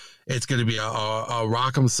teams. It's going to be a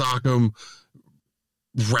rock'em sock'em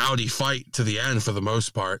rowdy fight to the end for the most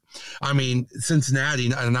part. I mean, Cincinnati,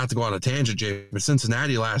 not to go on a tangent, Jay, but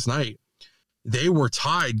Cincinnati last night, they were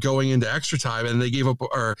tied going into extra time, and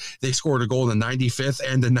they scored a goal in the 95th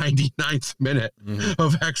and the 99th minute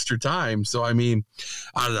of extra time. So, I mean,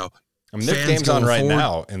 I don't know. I mean, their game's on right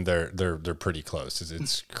now, and they're pretty close.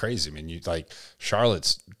 It's crazy. I mean,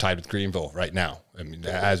 Charlotte's tied with Greenville right now. I mean,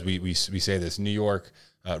 as we say this, New York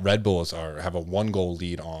Red Bulls have a 1-goal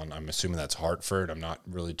lead on, I'm assuming that's Hartford. I'm not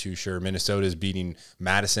really too sure. Minnesota's beating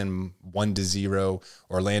Madison 1-0.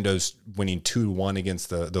 Orlando's winning 2-1 against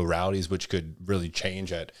the Rowdies, which could really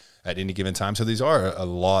change at any given time. So these are a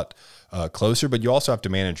lot closer, but you also have to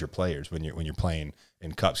manage your players when you're playing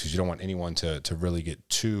in cups, because you don't want anyone to really get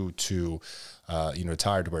too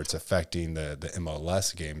tired where it's affecting the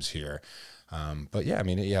MLS games here. But yeah, I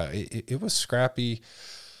mean, it was scrappy.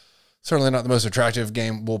 Certainly not the most attractive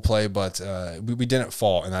game we'll play, but we didn't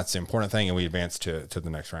fall, and that's the important thing, and we advanced to the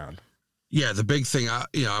next round. Yeah, the big thing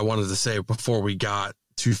I wanted to say before we got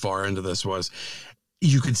too far into this was,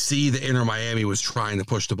 you could see the Inter Miami was trying to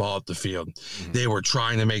push the ball up the field. They were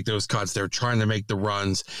trying to make those cuts. They were trying to make the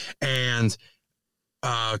runs, and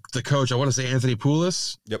the coach, I want to say Anthony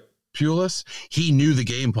Pulis. Yep. Pulis, he knew the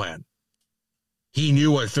game plan. He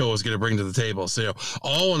knew what Phil was going to bring to the table. So,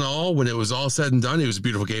 all in all, when it was all said and done, it was a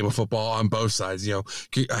beautiful game of football on both sides.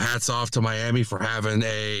 Hats off to Miami for having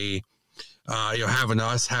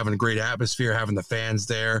having a great atmosphere, having the fans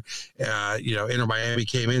there. Inter Miami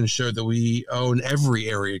came in and showed that we own every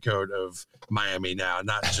area code of Miami now,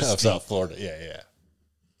 not just South Florida. Yeah.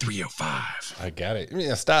 305. I got it. I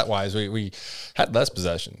mean, stat wise, we had less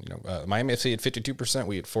possession. Miami FC had 52%.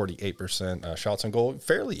 We had 48% shots on goal,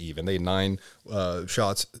 fairly even. They had 9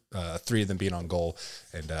 shots, 3 of them being on goal,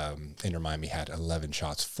 and Inter Miami had 11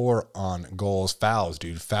 shots, 4 on goals. Fouls,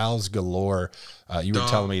 dude, fouls galore. You were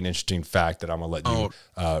telling me an interesting fact that I'm gonna let you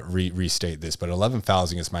restate this, but 11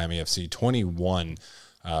 fouls against Miami FC, 21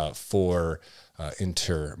 for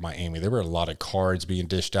Inter Miami. There were a lot of cards being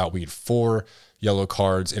dished out. We had 4 yellow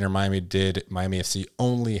cards. Inter Miami did. Miami FC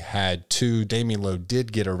only had 2. Damian Lowe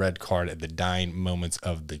did get a red card at the dying moments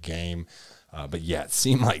of the game. But yeah, it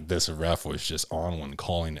seemed like this ref was just on one,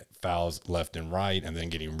 calling fouls left and right and then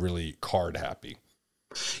getting really card happy.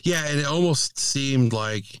 Yeah, and it almost seemed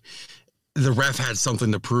like the ref had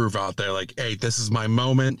something to prove out there. Like, hey, this is my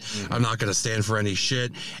moment. Mm-hmm. I'm not going to stand for any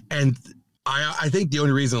shit. And I think the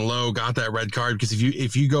only reason Lowe got that red card, because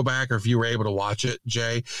if you go back, or if you were able to watch it,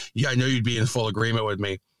 Jay, I know you'd be in full agreement with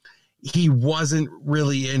me. He wasn't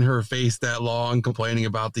really in her face that long, complaining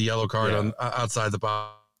about the yellow card outside the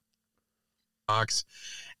box.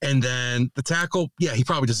 And then the tackle, he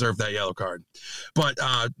probably deserved that yellow card. But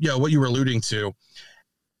what you were alluding to,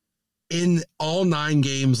 in all 9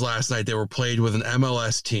 games last night, they were played with an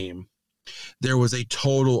MLS team. There was a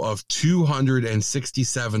total of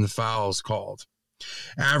 267 fouls called,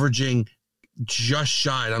 averaging just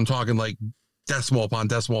shy. I'm talking like decimal upon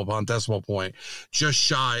decimal upon decimal point, just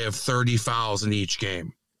shy of 30 fouls in each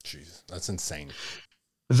game. Jeez, that's insane.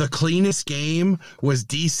 The cleanest game was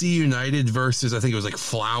DC United versus, I think it was like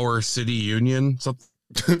Flower City Union.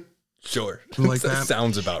 Something sure. Like that.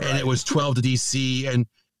 Sounds about right. And it was 12 to DC. And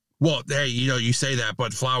well, hey, you say that,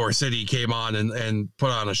 but Flower City came on and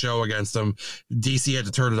put on a show against them. DC had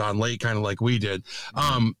to turn it on late, kind of like we did.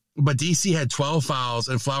 But DC had 12 fouls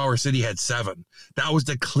and Flower City had 7. That was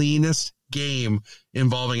the cleanest game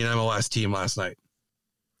involving an MLS team last night.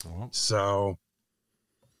 Oh. So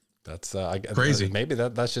that's crazy. Maybe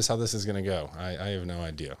that's just how this is going to go. I have no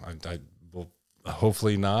idea. I will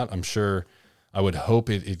hopefully not. I'm sure. I would hope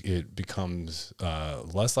it becomes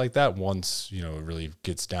less like that once, it really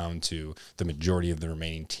gets down to the majority of the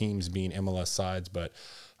remaining teams being MLS sides. But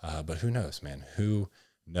who knows, man? Who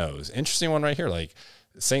knows? Interesting one right here, like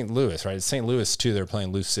St. Louis, right? St. Louis, too, they're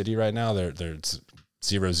playing Lou City right now. They're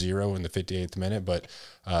 0-0 in the 58th minute. But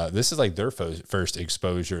this is like their first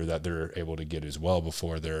exposure that they're able to get as well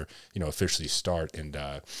before they're, officially start in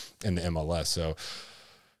the MLS. So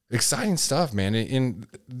exciting stuff, man. And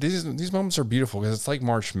these moments are beautiful because it's like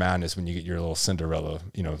March Madness when you get your little Cinderella,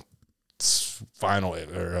 final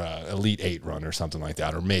or Elite 8 run or something like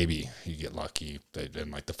that. Or maybe you get lucky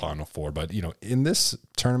in like the Final Four. But, in this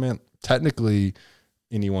tournament, technically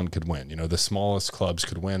anyone could win. The smallest clubs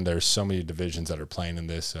could win. There's so many divisions that are playing in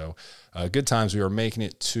this. So good times. We are making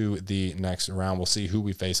it to the next round. We'll see who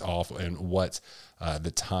we face off and what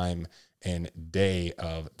the time and day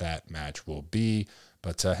of that match will be.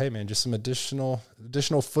 But, hey, man, just some additional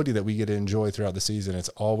footy that we get to enjoy throughout the season. It's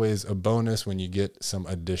always a bonus when you get some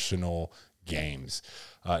additional games.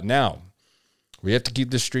 Now, we have to keep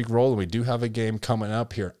this streak rolling. We do have a game coming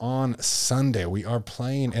up here on Sunday. We are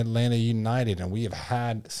playing Atlanta United, and we have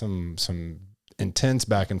had some intense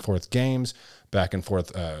back and forth games, back and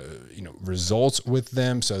forth, results with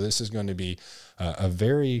them. So this is going to be a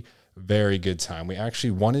very, very good time. We actually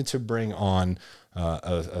wanted to bring on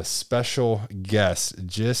a special guest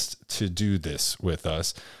just to do this with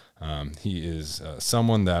us. He is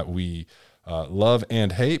someone that we love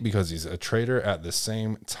and hate because he's a traitor at the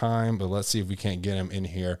same time. But let's see if we can't get him in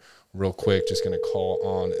here real quick. Just going to call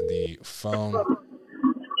on the phone.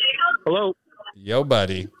 Hello. Yo,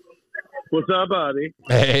 buddy. What's up, buddy?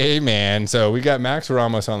 Hey, man. So we got Max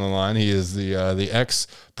Ramos on the line. He is the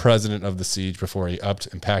ex-president of the Siege before he upped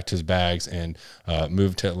and packed his bags and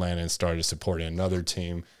moved to Atlanta and started supporting another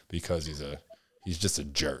team because he's just a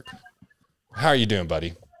jerk. How are you doing,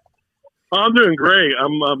 buddy? I'm doing great.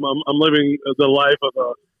 I'm living the life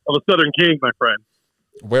of a Southern king, my friend.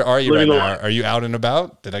 Where are you right now? Are you out and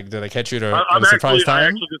about? Did I catch you at a surprise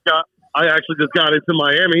time? I actually just got into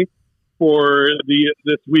Miami for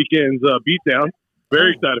this weekend's beatdown.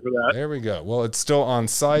 Very excited for that. There we go. Well, it's still on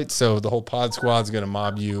site, so the whole pod squad is going to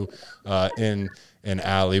mob you in and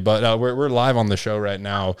Allie. But we're live on the show right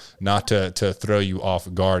now, not to throw you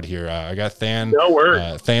off guard here. I got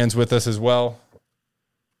Than's with us as well.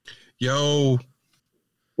 Yo.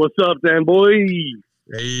 What's up, Dan boy?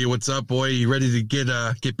 Hey, what's up, boy? You ready to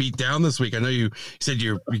get beat down this week? I know you said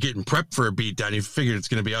you're getting prepped for a beat down. You figured it's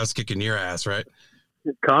going to be us kicking your ass, right?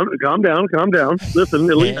 Calm down. Listen,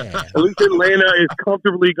 at least Atlanta is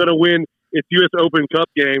comfortably going to win its U.S. Open Cup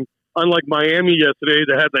game, unlike Miami yesterday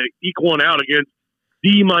that had to eke one out against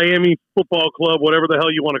the Miami Football Club, whatever the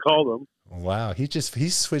hell you want to call them. Wow,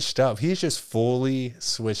 he's switched up. He's just fully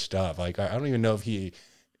switched up. Like, I don't even know if he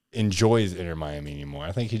enjoys Inter Miami anymore.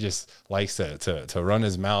 I think he just likes to run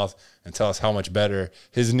his mouth and tell us how much better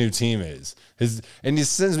his new team is. And he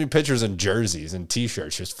sends me pictures of jerseys and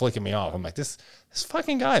T-shirts, just flicking me off. I'm like, this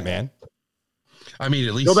fucking guy, man. I mean,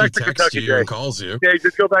 at least he texts you and calls you. Yeah,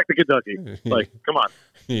 just go back to Kentucky. Like, come on.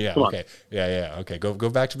 Yeah. Come okay. on. Yeah. Okay. Go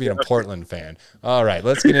back to being a Portland fan. All right.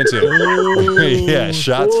 Let's get into it. Yeah.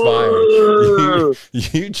 Shots fired.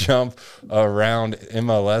 You jump around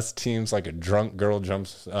MLS teams like a drunk girl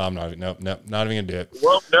jumps. I'm not. Nope. Not even gonna do it.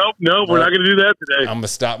 Well, nope. We're not gonna do that today. I'm gonna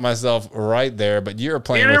stop myself right there. But you're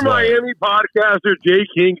playing Inter with Miami podcaster Jay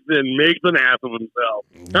Kingston makes an ass of himself.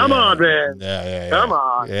 Come on, man. Yeah. Come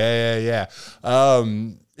on. Yeah.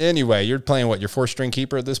 Anyway, you're playing what? Your 4th-string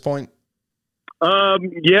keeper at this point?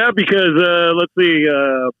 Yeah, because let's see,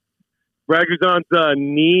 Raguzan's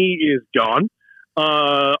knee is gone.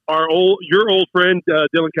 Your old friend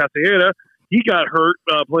Dylan Castellera, he got hurt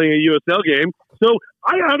playing a USL game. So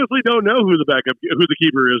I honestly don't know who the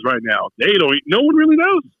keeper is right now. No one really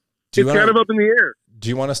knows. It's kind of up in the air. Do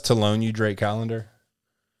you want us to loan you Drake Callender?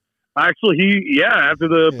 Actually, after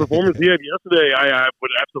the performance he had yesterday, I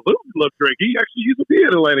would absolutely love Drake. He actually used to be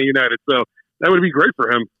at Atlanta United, so that would be great for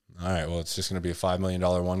him. All right, well, it's just going to be a $5 million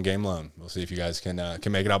one-game loan. We'll see if you guys can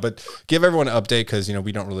make it out. But give everyone an update because,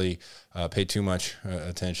 we don't really pay too much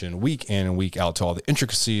attention week in and week out to all the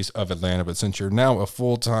intricacies of Atlanta. But since you're now a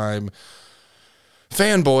full-time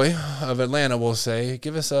fanboy of Atlanta, we'll say,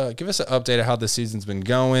 give us an update of how the season's been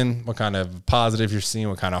going, what kind of positive you're seeing,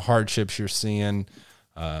 what kind of hardships you're seeing.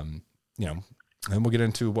 And we'll get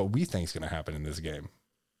into what we think is going to happen in this game.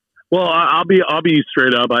 Well, I'll be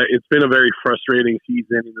straight up. It's been a very frustrating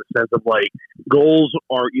season in the sense of like goals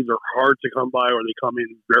are either hard to come by or they come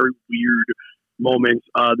in very weird moments.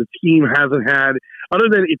 The team hasn't had, other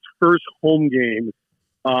than its first home game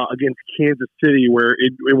against Kansas City, where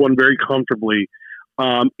it won very comfortably.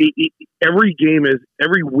 Every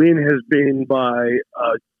win has been by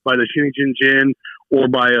the Shinny Chin Chin or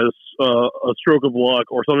by a stroke of luck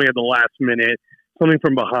or something at the last minute, something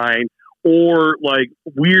from behind. Or like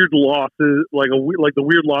weird losses, like the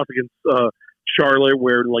weird loss against Charlotte,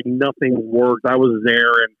 where like nothing worked. I was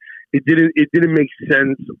there, and it didn't make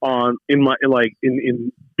sense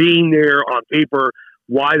in being there on paper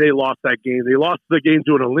why they lost that game. They lost the game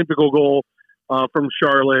to an Olympical goal from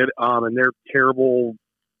Charlotte, and their terrible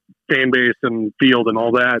fan base and field and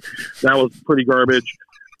all that. That was pretty garbage.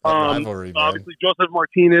 Rivalry, obviously, Joseph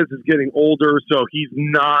Martinez is getting older, so he's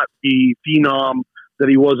not the phenom that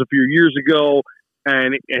he was a few years ago,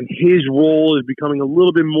 and his role is becoming a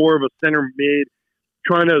little bit more of a center mid,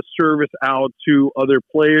 trying to service out to other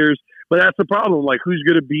players. But that's the problem. Like, who's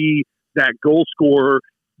going to be that goal scorer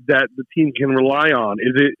that the team can rely on?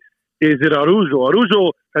 Is it Araujo?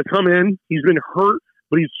 Araujo has come in. He's been hurt,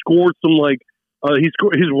 but he's scored some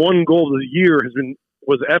his one goal of the year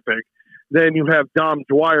was epic. Then you have Dom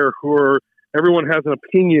Dwyer, who everyone has an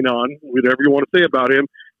opinion on, whatever you want to say about him.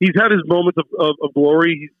 He's had his moments of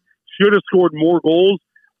glory. He should have scored more goals,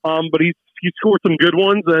 but he scored some good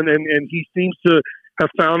ones, and he seems to have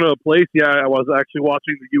found a place. Yeah, I was actually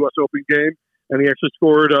watching the U.S. Open game, and he actually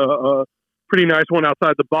scored a pretty nice one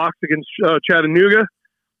outside the box against Chattanooga.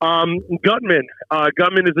 Gutman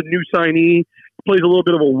is a new signee. He plays a little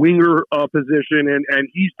bit of a winger position, and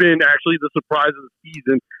he's been actually the surprise of the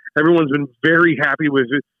season. Everyone's been very happy with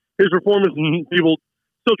his performance, and people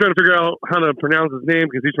still trying to figure out how to pronounce his name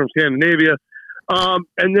because he's from Scandinavia.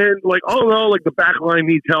 And then, all in all, the back line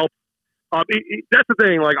needs help. That's the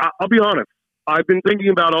thing. I'll be honest. I've been thinking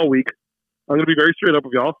about all week. I'm going to be very straight up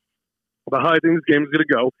with y'all about how I think this game is going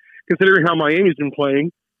to go, considering how Miami's been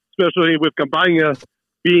playing, especially with Campagna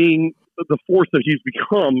being the force that he's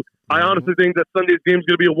become. I honestly think that Sunday's game is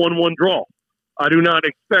going to be a 1-1 draw. I do not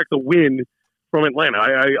expect a win from Atlanta.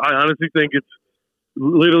 I honestly think it's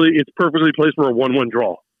perfectly placed for a 1-1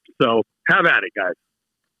 draw. So have at it, guys.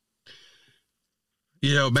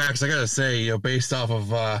 Max, I got to say, based off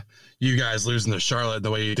of you guys losing to Charlotte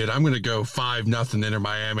the way you did, I'm going to go 5-0 Inter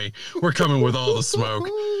Miami. We're coming with all the smoke.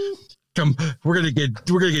 We're gonna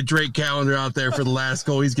get Drake Callender out there for the last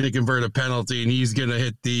goal. He's gonna convert a penalty, and he's gonna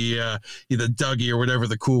hit the Dougie or whatever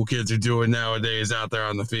the cool kids are doing nowadays out there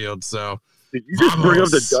on the field. So did you just bring up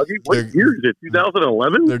the Dougie? What year is it?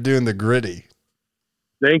 2011? They're doing the gritty.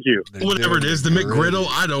 Thank you. Whatever it is, the McGriddle,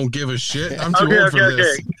 I don't give a shit. I'm too old for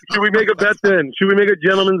this. Should we make a bet then? Should we make a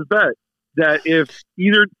gentleman's bet that if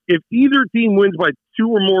either team wins by 2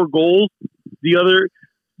 or more goals, the other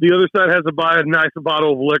side has to buy a nice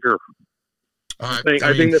bottle of liquor? I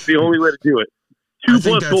think that's the only way to do it. 2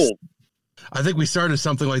 plus goals. I think we started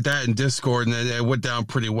something like that in Discord, and it went down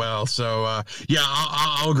pretty well. So yeah,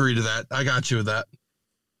 I'll agree to that. I got you with that.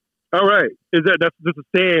 All right, this is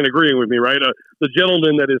Stan agreeing with me, right? The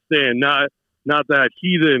gentleman that is Stan, not that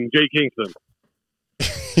heathen Jay Kingston.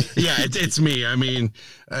 Yeah, it's me. I mean,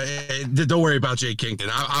 don't worry about Jay Kingston.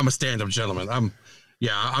 I'm a stand-up gentleman. I'm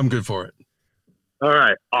good for it. All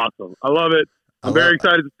right, awesome. I love it. I'm very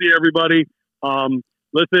excited to see everybody.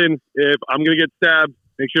 Listen, if I'm gonna get stabbed,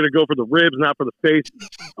 make sure to go for the ribs, not for the face.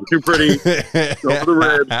 I'm too pretty. Go for the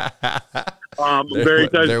ribs. I'm very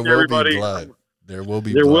excited to see everybody. There will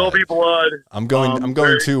be blood. I'm going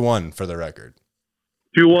 2-1 for the record.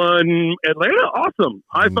 2-1 Atlanta. Awesome.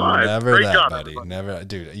 High five. Never Great that, job, buddy. everybody. Never,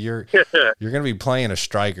 dude. You're going to be playing a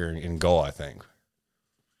striker in goal, I think.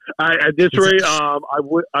 At this rate, I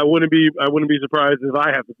wouldn't be surprised if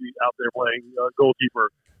I have to be out there playing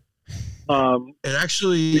goalkeeper. It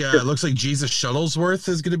actually looks like Jesus Shuttlesworth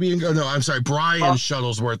is going to be in goal. No, I'm sorry, Brian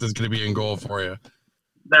Shuttlesworth is going to be in goal for you.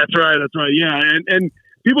 That's right. Yeah, and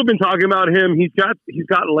people have been talking about him. He's got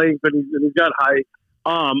length and he's got height.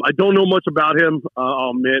 I don't know much about him.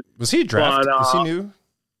 I'll admit. Was he drafted? Was he new?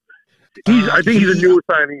 I think he's a newer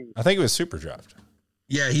signing. I think it was super draft.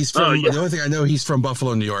 Yeah, he's from. The only thing I know, he's from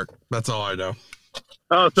Buffalo, New York. That's all I know.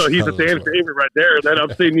 Oh, so he's a fan favorite right there. That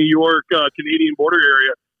upstate New York, Canadian border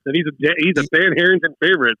area. And he's a Stan Harrington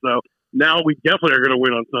favorite. So now we definitely are going to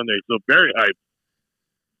win on Sunday. So very hyped.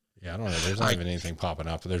 Yeah, I don't know. There's not even anything popping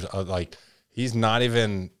up. There's he's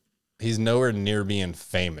nowhere near being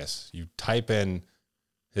famous. You type in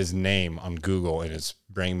his name on Google and it's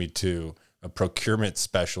bringing me to a procurement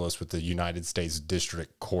specialist with the United States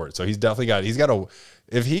District Court. So he's definitely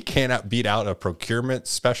if he cannot beat out a procurement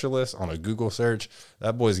specialist on a Google search,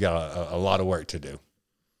 that boy's got a lot of work to do.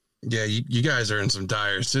 Yeah, you guys are in some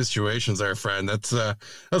dire situations there, friend. That's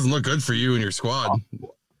doesn't look good for you and your squad.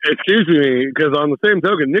 Excuse me, because on the same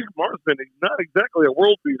token, Nick Marsman is not exactly a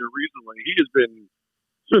world beater recently. He has been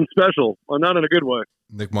special, not in a good way.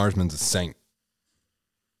 Nick Marsman's a saint.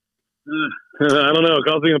 I don't know,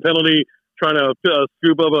 causing a penalty, trying to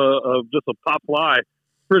scoop up just a pop fly.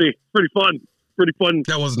 Pretty fun. Pretty fun.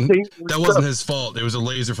 That wasn't his fault. It was a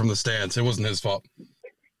laser from the stands. It wasn't his fault.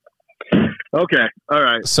 Okay, all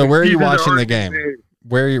right. So where are you watching the game?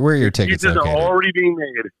 Where are your tickets located? Are already being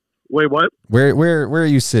made. Wait, what? Where are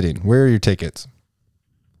you sitting? Where are your tickets?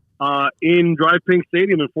 In Drive Pink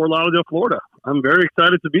Stadium in Fort Lauderdale, Florida. I'm very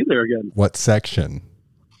excited to be there again. What section?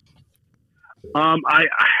 I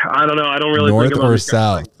don't know. I don't really North think about or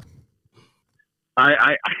south.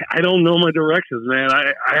 I don't know my directions, man.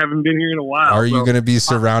 I haven't been here in a while. Are you going to be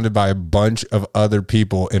surrounded by a bunch of other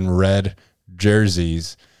people in red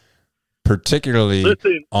jerseys? Particularly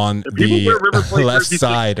on the left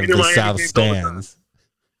side of the south stands.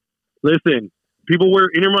 Listen, people wear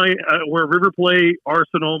River Plate,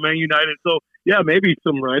 Arsenal, Man United. So yeah, maybe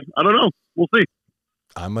some red. I don't know. We'll see.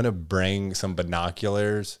 I'm gonna bring some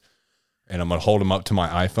binoculars, and I'm gonna hold them up to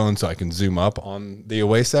my iPhone so I can zoom up on the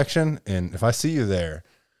away section. And if I see you there,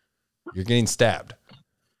 you're getting stabbed.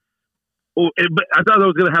 Oh, but I thought that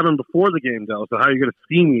was gonna happen before the game, though. So how are you gonna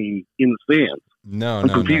see me in the stands? No.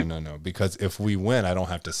 Because if we win, I don't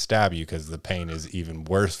have to stab you because the pain is even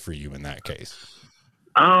worse for you in that case.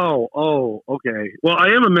 Oh, okay. Well, I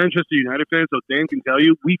am a Manchester United fan, so Dan can tell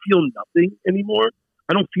you we feel nothing anymore.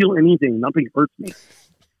 I don't feel anything. Nothing hurts me.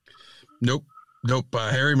 Nope.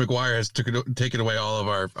 Harry Maguire has taken away all of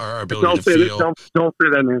our ability to feel. Don't say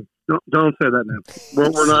that name. Don't say that name.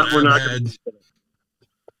 We're not.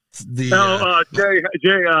 Jay,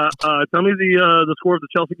 tell me the score of the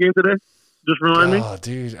Chelsea game today. Just remind me. Oh,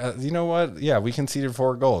 dude. You know what? Yeah, we conceded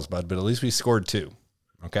 4 goals, bud, but at least we scored 2.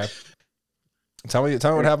 Okay. Tell me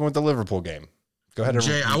what happened with the Liverpool game. Go ahead,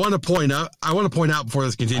 Jay. I want to point out before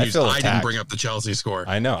this continues. I didn't bring up the Chelsea score.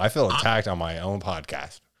 I know. I feel attacked on my own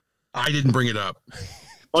podcast. I didn't bring it up.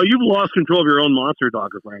 Oh, you've lost control of your own monster,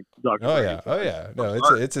 Dr. Frank. Oh yeah. No,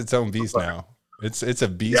 it's its own beast now. It's a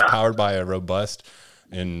beast powered by a robust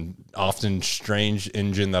and often strange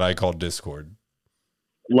engine that I call Discord.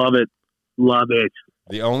 Love it.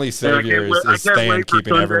 The only savior is Stan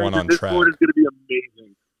keeping everyone on track. Discord is going to be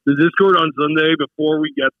amazing. The Discord on Sunday before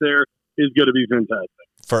we get there is going to be fantastic.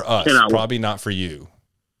 For us, probably not for you.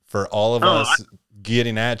 For all of us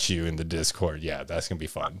getting at you in the Discord, yeah, that's going to be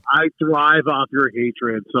fun. I thrive off your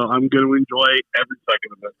hatred, so I'm going to enjoy every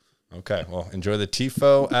second of it. Okay, well, enjoy the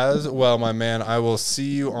TIFO as well, my man. I will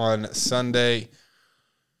see you on Sunday.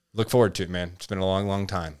 Look forward to it, man. It's been a long, long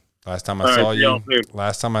time. Last time I saw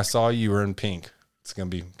you, you were in pink. It's gonna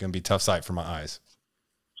be a tough sight for my eyes.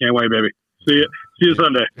 Can't wait, baby. See you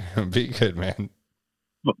Sunday. Be good, man.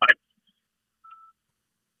 Bye.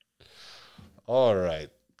 All right.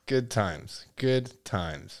 Good times. He's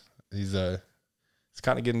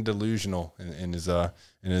kind of getting delusional in his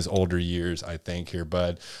older years, I think here,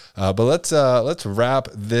 but let's wrap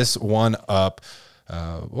this one up.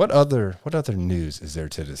 What other news is there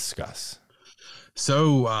to discuss?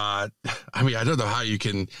 So, I don't know how you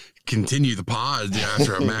can continue the pod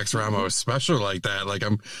after a Max Ramos special like that. Like,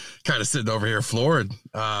 I'm kind of sitting over here floored.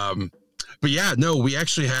 But yeah, no, we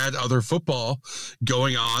actually had other football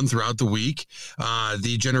going on throughout the week.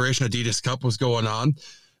 The Generation Adidas Cup was going on.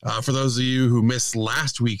 For those of you who missed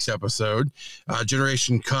last week's episode,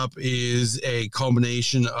 Generation Cup is a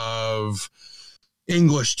culmination of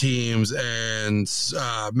English teams and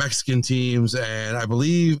Mexican teams, and I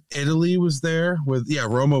believe Italy was there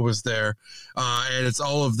Roma was there, and it's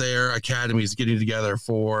all of their academies getting together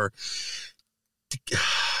for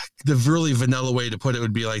the really vanilla way to put it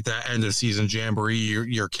would be like that end of season jamboree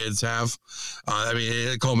your kids have.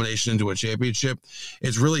 A culmination into a championship.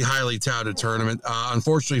 It's really highly touted tournament.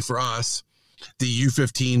 Unfortunately for us, the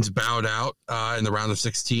U15s bowed out in the round of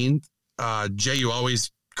 16. Jay, you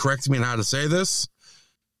always correct me on how to say this.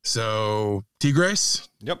 So, Tigres?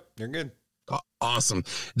 Yep, you're good. Awesome.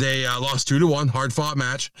 They lost 2-1, hard fought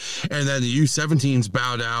match. And then the U17s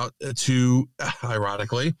bowed out to,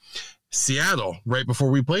 ironically, Seattle right before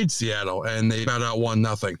we played Seattle, and they bowed out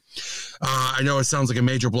 1-0. I know it sounds like a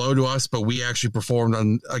major blow to us, but we actually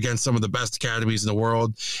performed against some of the best academies in the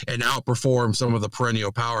world and outperformed some of the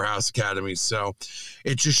perennial powerhouse academies. So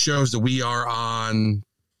it just shows that we're on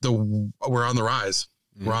the rise.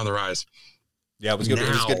 Mm-hmm. We're on the rise. Yeah, it was good. It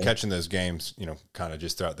was good catching those games, kind of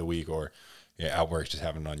just throughout the week, or at work, just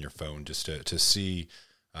having it on your phone, just to see,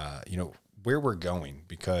 where we're going,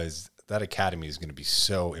 because that academy is going to be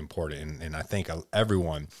so important, and I think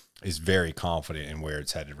everyone is very confident in where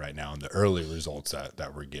it's headed right now and the early results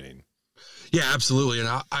that we're getting. Yeah, absolutely, and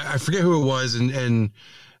I forget who it was, and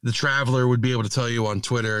the Traveler would be able to tell you on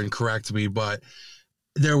Twitter and correct me, but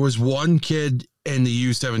there was one kid in the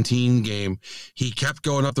U17 game. He kept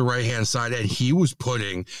going up the right-hand side, and he was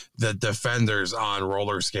putting the defenders on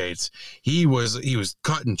roller skates. He was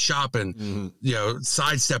cutting, chopping,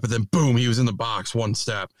 sidestepping, then boom, he was in the box one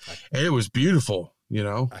step. And it was beautiful,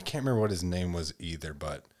 I can't remember what his name was either,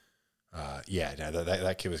 but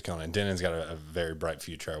that kid was killing it. And Denon's got a very bright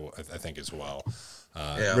future, I think, as well.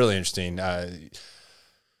 Really interesting.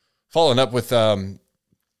 Following up with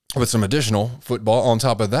some additional football on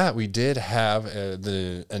top of that, we did have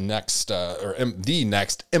the next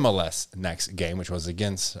MLS next game, which was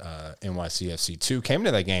against NYCFC 2. Came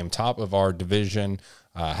into that game top of our division,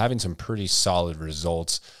 having some pretty solid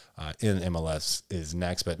results in MLS is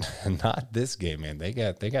next, but not this game, man.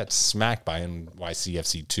 They got smacked by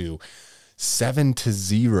NYCFC 2,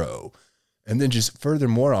 7-0, and then just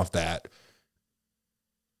furthermore off that,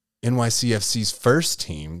 NYCFC's first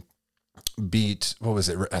team beat, what was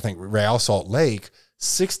it? I think Real Salt Lake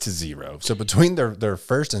 6-0. So between their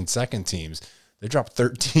first and second teams, they dropped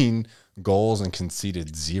 13 goals and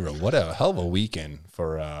conceded 0. What a hell of a weekend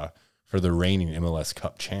for the reigning MLS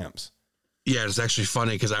Cup champs. Yeah, it's actually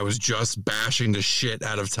funny because I was just bashing the shit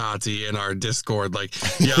out of Tati in our Discord. Like,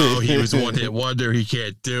 he was one-hit wonder. He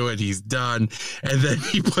can't do it. He's done. And then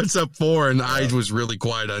he puts up 4, and I was really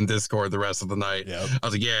quiet on Discord the rest of the night. Yep. I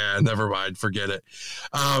was like, yeah, never mind. Forget it.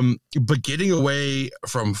 But getting away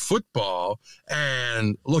from football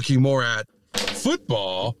and looking more at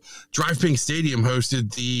football, Drive Pink Stadium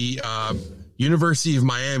hosted the University of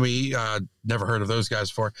Miami, never heard of those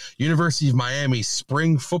guys before, University of Miami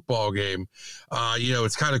spring football game.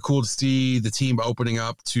 It's kind of cool to see the team opening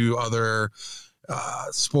up to other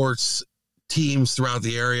sports teams throughout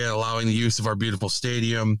the area, allowing the use of our beautiful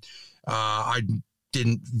stadium. I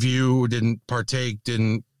didn't partake,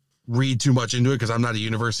 didn't read too much into it because I'm not a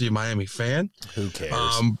University of Miami fan. Who cares?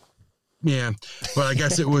 Yeah, but I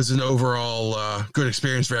guess it was an overall good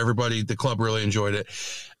experience for everybody. The club really enjoyed it.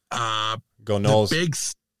 Go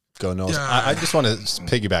Noles. Go Noles. I just want to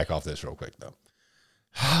piggyback off this real quick, though.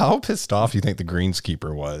 How pissed off do you think the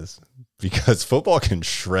greenskeeper was? Because football can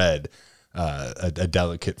shred a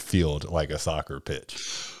delicate field like a soccer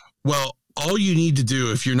pitch. Well, all you need to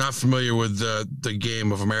do, if you're not familiar with the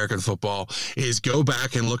game of American football, is go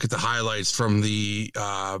back and look at the highlights from the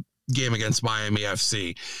game against Miami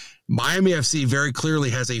FC. Miami FC very clearly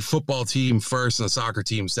has a football team first and a soccer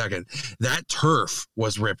team second. That turf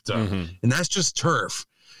was ripped up, and that's just turf.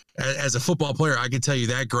 As a football player, I can tell you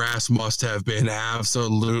that grass must have been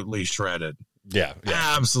absolutely shredded. Yeah.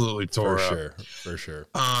 Absolutely tore up. For sure.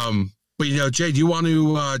 But, Jay, do you want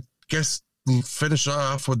to finish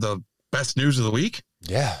off with the best news of the week?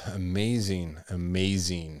 Yeah, amazing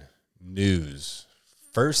news.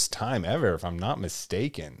 First time ever, if I'm not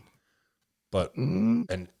mistaken. But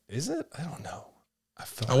and is it? I don't know.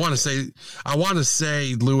 I want to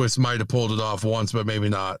say Lewis might have pulled it off once, but maybe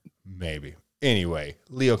not. Maybe. Anyway,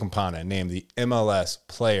 Leo Campana named the MLS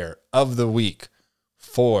Player of the Week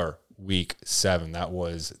for Week 7. That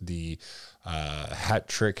was the hat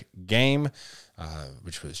trick game,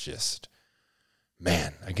 which was just,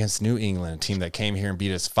 man, against New England, a team that came here and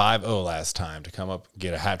beat us 5-0 last time, to come up,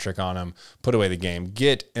 get a hat trick on them, put away the game,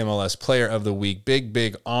 get MLS Player of the Week.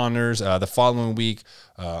 Big honors. The following week,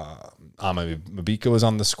 Ama Mabika was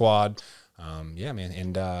on the squad. Yeah, man,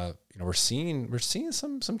 and we're seeing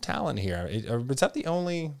some talent here. Was that the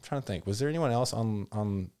only? I'm trying to think. Was there anyone else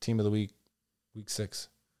on Team of the Week 6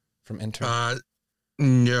 from Inter?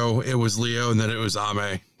 No, it was Leo, and then it was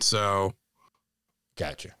Ame. So,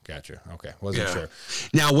 gotcha. Okay, wasn't sure.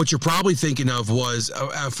 Now, what you're probably thinking of was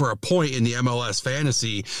for a point in the MLS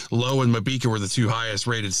fantasy, Lowe and Mabika were the two highest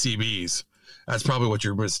rated CBs. That's probably what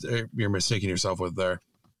you're mistaking yourself with there.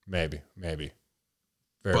 Maybe.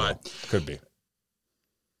 Very well. Could be.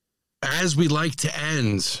 As we like to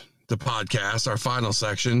end the podcast, our final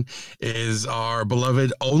section is our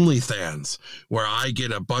beloved OnlyFans, where I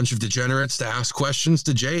get a bunch of degenerates to ask questions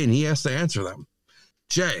to Jay, and he has to answer them.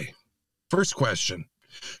 Jay, first question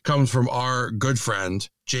comes from our good friend,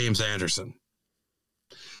 James Anderson.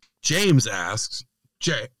 James asks,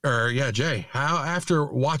 Jay, how, after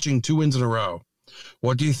watching 2 wins in a row,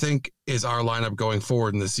 what do you think is our lineup going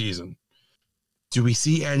forward in the season? Do we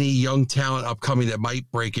see any young talent upcoming that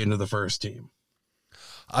might break into the first team?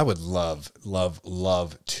 I would love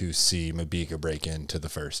to see Mabika break into the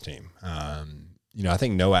first team. I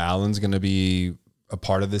think Noah Allen's going to be a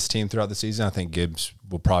part of this team throughout the season. I think Gibbs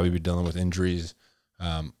will probably be dealing with injuries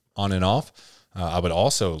on and off. I would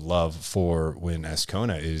also love for when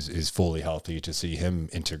Ascona is fully healthy to see him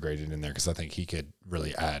integrated in there, because I think he could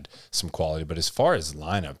really add some quality. But as far as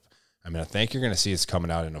lineup, I think you're going to see us coming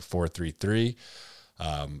out in a 4-3-3.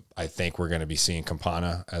 I think we're going to be seeing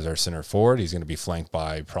Campana as our center forward. He's going to be flanked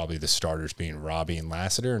by probably the starters being Robbie and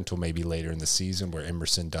Lassiter until maybe later in the season, where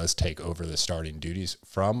Emerson does take over the starting duties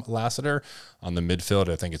from Lassiter. On the midfield,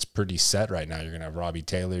 I think it's pretty set right now. You're going to have Robbie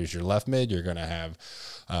Taylor as your left mid. You're going to have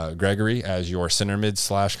Gregory as your center mid /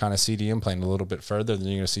 kind of CDM, playing a little bit further. Then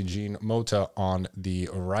you're going to see Gene Mota on the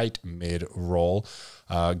right mid role.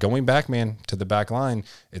 Going back, man, to the back line,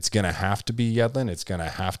 it's going to have to be Yedlin. It's going to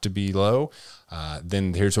have to be Lowe.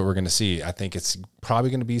 Then here's what we're going to see. I think it's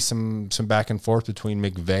probably going to be some back and forth between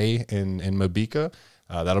McVay and Mabika.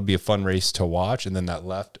 That'll be a fun race to watch. And then that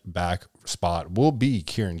left back spot will be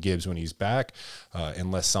Kieran Gibbs when he's back,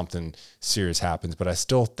 unless something serious happens. But I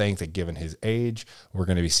still think that given his age, we're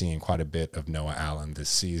going to be seeing quite a bit of Noah Allen this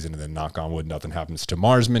season. And then knock on wood, nothing happens to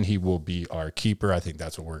Marsman. He will be our keeper. I think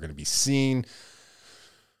that's what we're going to be seeing.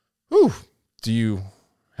 Whew. Do you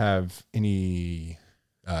have any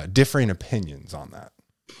differing opinions on that?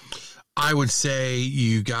 I would say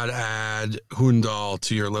you got to add Hundal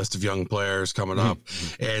to your list of young players coming up.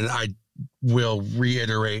 And I will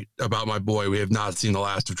reiterate about my boy. We have not seen the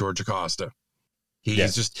last of George Acosta. He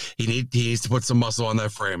needs to put some muscle on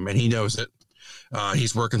that frame, and he knows it.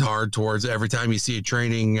 He's working hard towards it. Every time you see a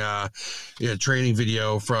training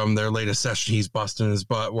video from their latest session, he's busting his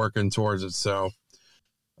butt working towards it. So,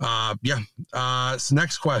 so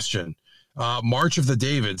next question. March of the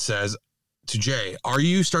David says to Jay, are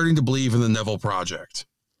you starting to believe in the Neville Project?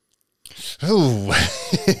 Ooh, I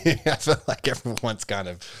feel like everyone's kind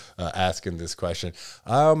of asking this question.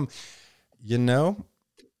 I'm going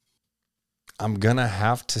to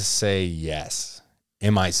have to say yes.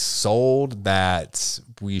 Am I sold that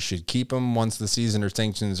we should keep him once the season or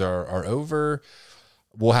sanctions are over?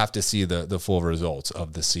 We'll have to see the full results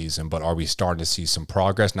of the season, but are we starting to see some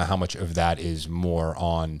progress? Now, how much of that is more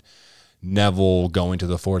on Neville going to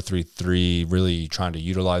the 4-3-3, really trying to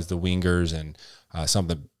utilize the wingers and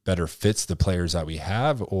something that better fits the players that we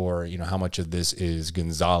have, or how much of this is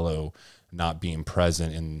Gonzalo not being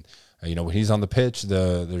present and when he's on the pitch,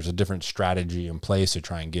 there's a different strategy in place to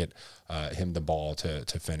try and get him the ball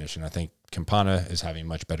to finish. And I think Campana is having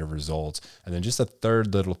much better results. And then just a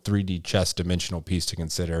third little 3D chess dimensional piece to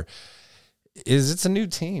consider is it's a new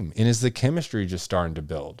team. And is the chemistry just starting to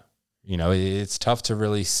build? You know, it's tough to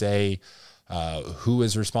really say who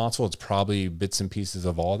is responsible. It's probably bits and pieces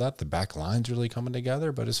of all that. The back line's really coming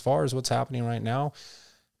together. But as far as what's happening right now,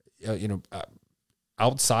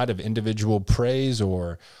 outside of individual praise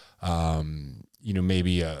or,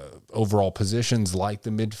 maybe overall positions like the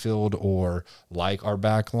midfield or like our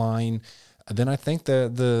back line, then I think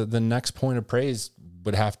the next point of praise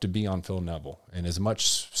would have to be on Phil Neville. And as much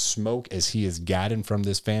smoke as he has gotten from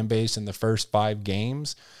this fan base in the first 5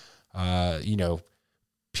 games,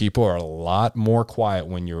 people are a lot more quiet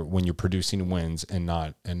when you're producing wins and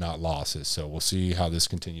not losses. So we'll see how this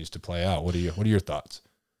continues to play out. What are your thoughts?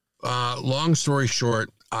 Long story short,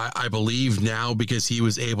 I believe now because he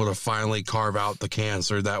was able to finally carve out the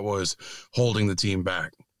cancer that was holding the team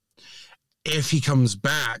back. If he comes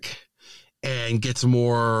back and gets a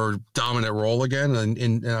more dominant role again,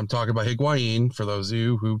 and I'm talking about Higuain, for those of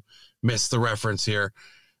you who missed the reference here,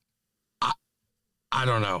 I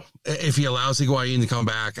don't know if he allows Higuain to come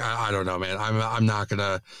back. I don't know, man. I'm not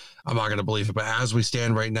gonna believe it. But as we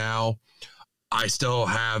stand right now, I still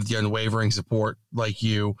have the unwavering support, like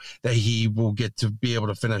you, that he will get to be able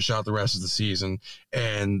to finish out the rest of the season,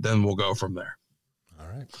 and then we'll go from there. All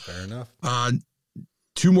right, fair enough.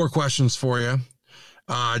 2 more questions for you.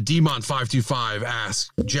 Demont525 asks,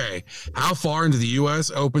 Jay, how far into the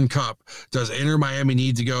U.S. Open Cup does Inter Miami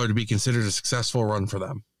need to go to be considered a successful run for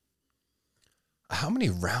them? How many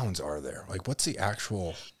rounds are there? Like, what's the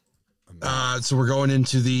actual so we're going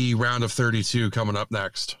into the round of 32 coming up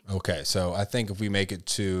next. Okay, so I think if we make it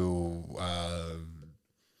to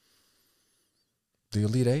the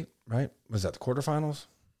Elite 8, right? Was that the quarterfinals?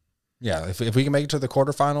 Yeah, if we can make it to the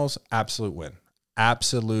quarterfinals, absolute win.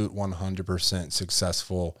 Absolute 100%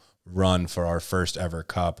 successful run for our first ever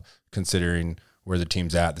cup, considering where the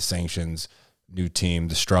team's at, the sanctions, new team,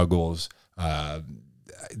 the struggles.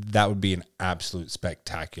 That would be an absolute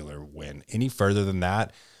spectacular win. Any further than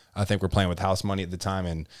that, I think we're playing with house money at the time,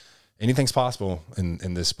 and anything's possible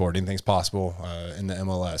in this sport. Anything's possible in the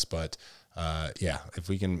MLS. But if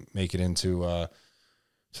we can make it into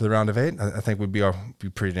to the round of 8, I think we'd be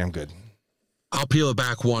pretty damn good. I'll peel it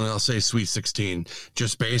back one, and I'll say Sweet 16,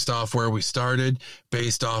 just based off where we started,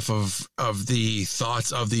 based off of the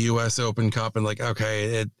thoughts of the U.S. Open Cup, and like,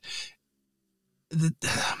 okay,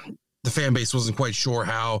 the fan base wasn't quite sure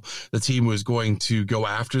how the team was going to go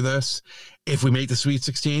after this. If we make the Sweet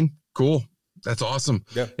 16, cool. That's awesome.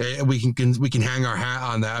 Yeah. We can hang our hat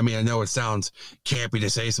on that. I mean, I know it sounds campy to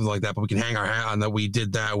say something like that, but we can hang our hat on that. We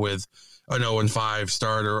did that with an 0-5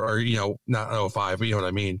 start, or not 0-5, but you know what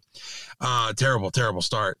I mean. Terrible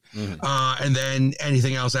start. Mm-hmm. And then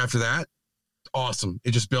anything else after that, awesome.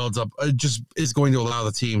 It just builds up. It just is going to allow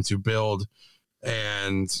the team to build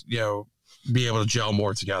and be able to gel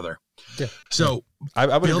more together. Yeah. So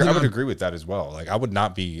I would agree with that as well. Like, I would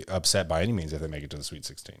not be upset by any means if they make it to the Sweet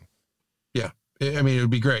 16. Yeah. I mean, it would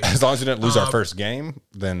be great. As long as we didn't lose our first game,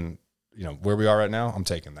 then, where we are right now, I'm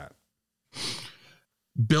taking that.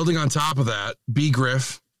 Building on top of that, B.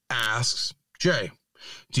 Griff asks, Jay,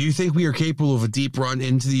 do you think we are capable of a deep run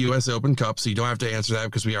into the U.S. Open Cup? So you don't have to answer that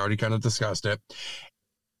because we already kind of discussed it.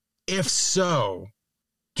 If so,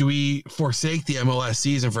 do we forsake the MLS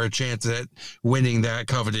season for a chance at winning that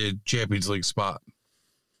coveted Champions League spot?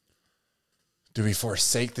 Do we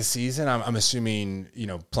forsake the season? I'm assuming,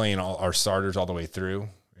 playing all our starters all the way through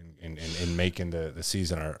and making the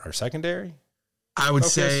season our secondary? I would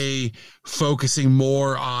say focusing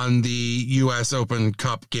more on the U.S. Open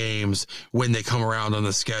Cup games when they come around on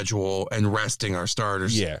the schedule and resting our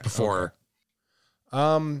starters before.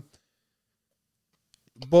 Okay.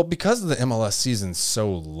 Well, because the MLS season's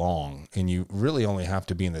so long and you really only have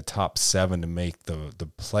to be in the top 7 to make the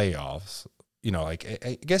playoffs,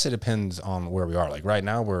 I guess it depends on where we are. Like right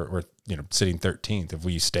now we're sitting 13th. If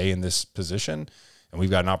we stay in this position and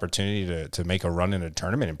we've got an opportunity to make a run in a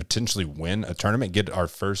tournament and potentially win a tournament, get our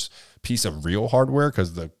first piece of real hardware,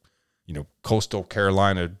 because the Coastal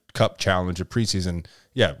Carolina Cup Challenge of preseason,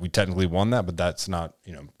 we technically won that, but that's not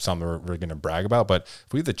something we're going to brag about. But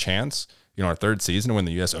if we have the chance, our third season to win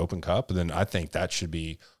the U.S. Open Cup, then I think that should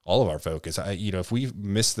be all of our focus. If we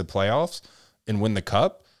miss the playoffs and win the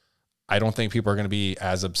Cup, I don't think people are going to be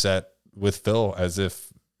as upset with Phil as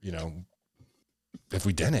if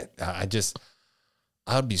we didn't.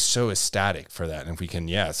 I'd be so ecstatic for that. And if we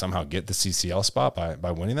can, somehow get the CCL spot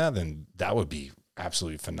by winning that, then that would be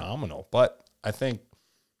absolutely phenomenal. But I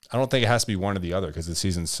don't think it has to be one or the other because the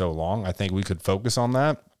season's so long. I think we could focus on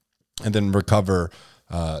that and then recover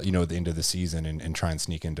at the end of the season and try and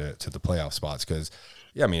sneak into the playoff spots. Because,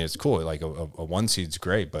 yeah, I mean, it's cool. Like a 1 seed's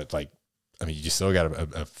great, but like, I mean, you still got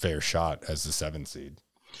a fair shot as the 7th seed.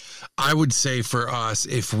 I would say for us,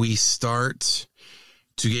 if we start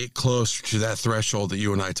to get closer to that threshold that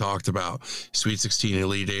you and I talked about, Sweet 16,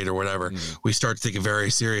 Elite 8 or whatever, we start to take a very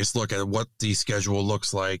serious look at what the schedule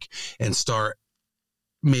looks like and start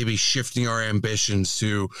maybe shifting our ambitions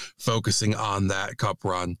to focusing on that cup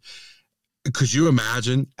run. Could you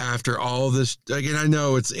imagine after all of this? Again, I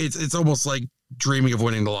know it's almost like dreaming of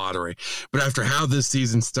winning the lottery, but after how this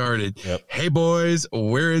season started, hey boys,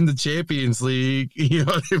 we're in the Champions League. You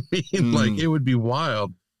know what I mean? Like, it would be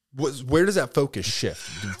wild. Where does that focus shift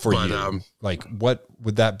for you? Like, what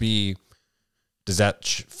would that be? Does that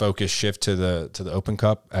focus shift to the Open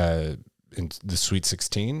Cup in the Sweet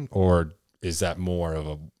 16, or is that more of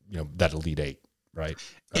a that Elite 8, right?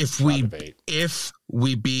 If we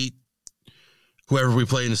beat whoever we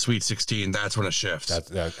play in the Sweet 16, that's when it shifts.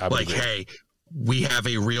 Like, hey, we have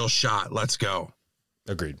a real shot. Let's go.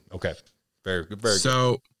 Agreed. Okay. Very good. Very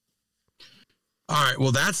good. All right.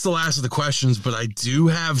 Well, that's the last of the questions, but I do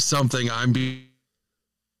have something I'm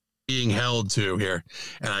being held to here,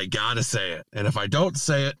 and I got to say it. And if I don't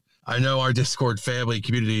say it, I know our Discord family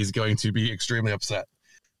community is going to be extremely upset.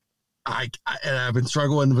 I've been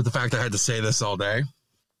struggling with the fact I had to say this all day.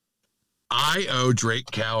 I owe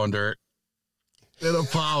Drake Callender an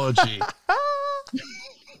apology.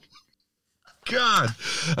 God,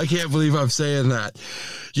 I can't believe I'm saying that.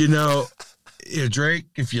 Drake,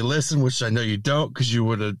 if you listen, which I know you don't, because you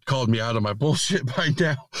would have called me out on my bullshit by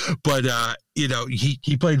now. But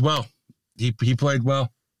he played well. He played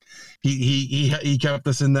well. He kept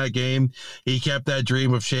us in that game. He kept that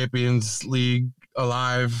dream of Champions League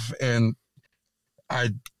alive, and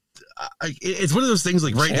it's one of those things,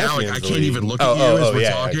 like right now, like I can't even look at you as we're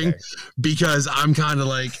talking, because I'm kind of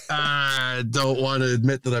like, I don't want to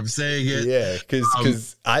admit that I'm saying it. Yeah,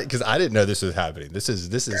 because I didn't know this was happening. This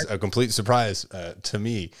is a complete surprise to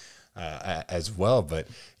me as well. But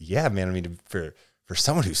yeah, man, I mean, for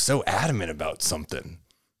someone who's so adamant about something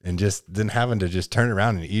and just then having to just turn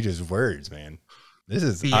around and eat his words, man, this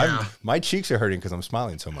is my cheeks are hurting because I'm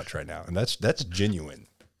smiling so much right now, and that's genuine.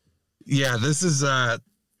 Yeah, this is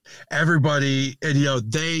everybody, and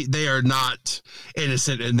they are not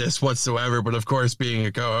innocent in this whatsoever, but of course, being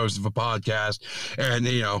a co-host of a podcast, and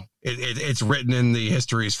it's written in the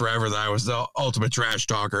histories forever that I was the ultimate trash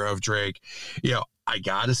talker of Drake. I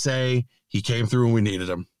gotta say, he came through when we needed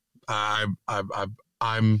him.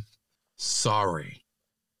 I'm sorry,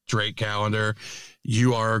 Drake Callender,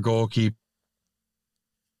 you are a goalkeeper,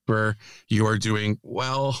 you are doing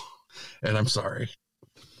well, and I'm sorry.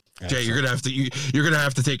 Jay, you're gonna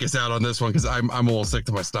have to take us out on this one, because I'm a little sick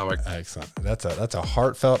to my stomach. Excellent. That's a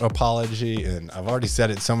heartfelt apology, and I've already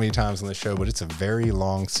said it so many times on the show, but it's a very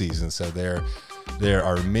long season, so there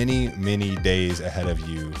are many days ahead of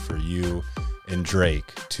you for you and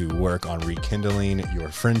Drake to work on rekindling your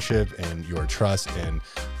friendship and your trust and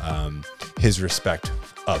his respect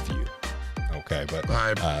of you. Okay, but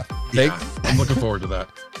thanks. I'm looking forward to that.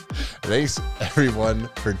 Thanks, everyone,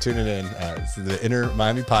 for tuning in to the Inter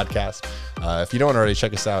Miami Podcast. If you don't already,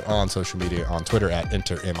 check us out on social media, on Twitter at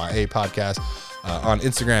InterMIA Podcast, on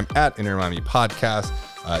Instagram at Inter Miami Podcast.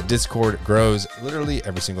 Discord grows literally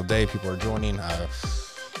every single day. People are joining. A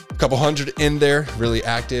couple hundred in there, really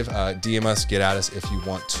active. DM us, get at us if you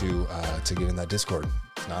want to get in that Discord.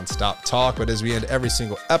 Non-stop talk, but as we end every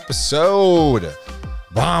single episode,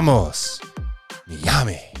 vamos,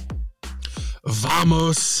 Miami.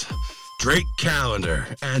 Vamos, Drake Callender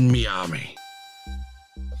and Miami.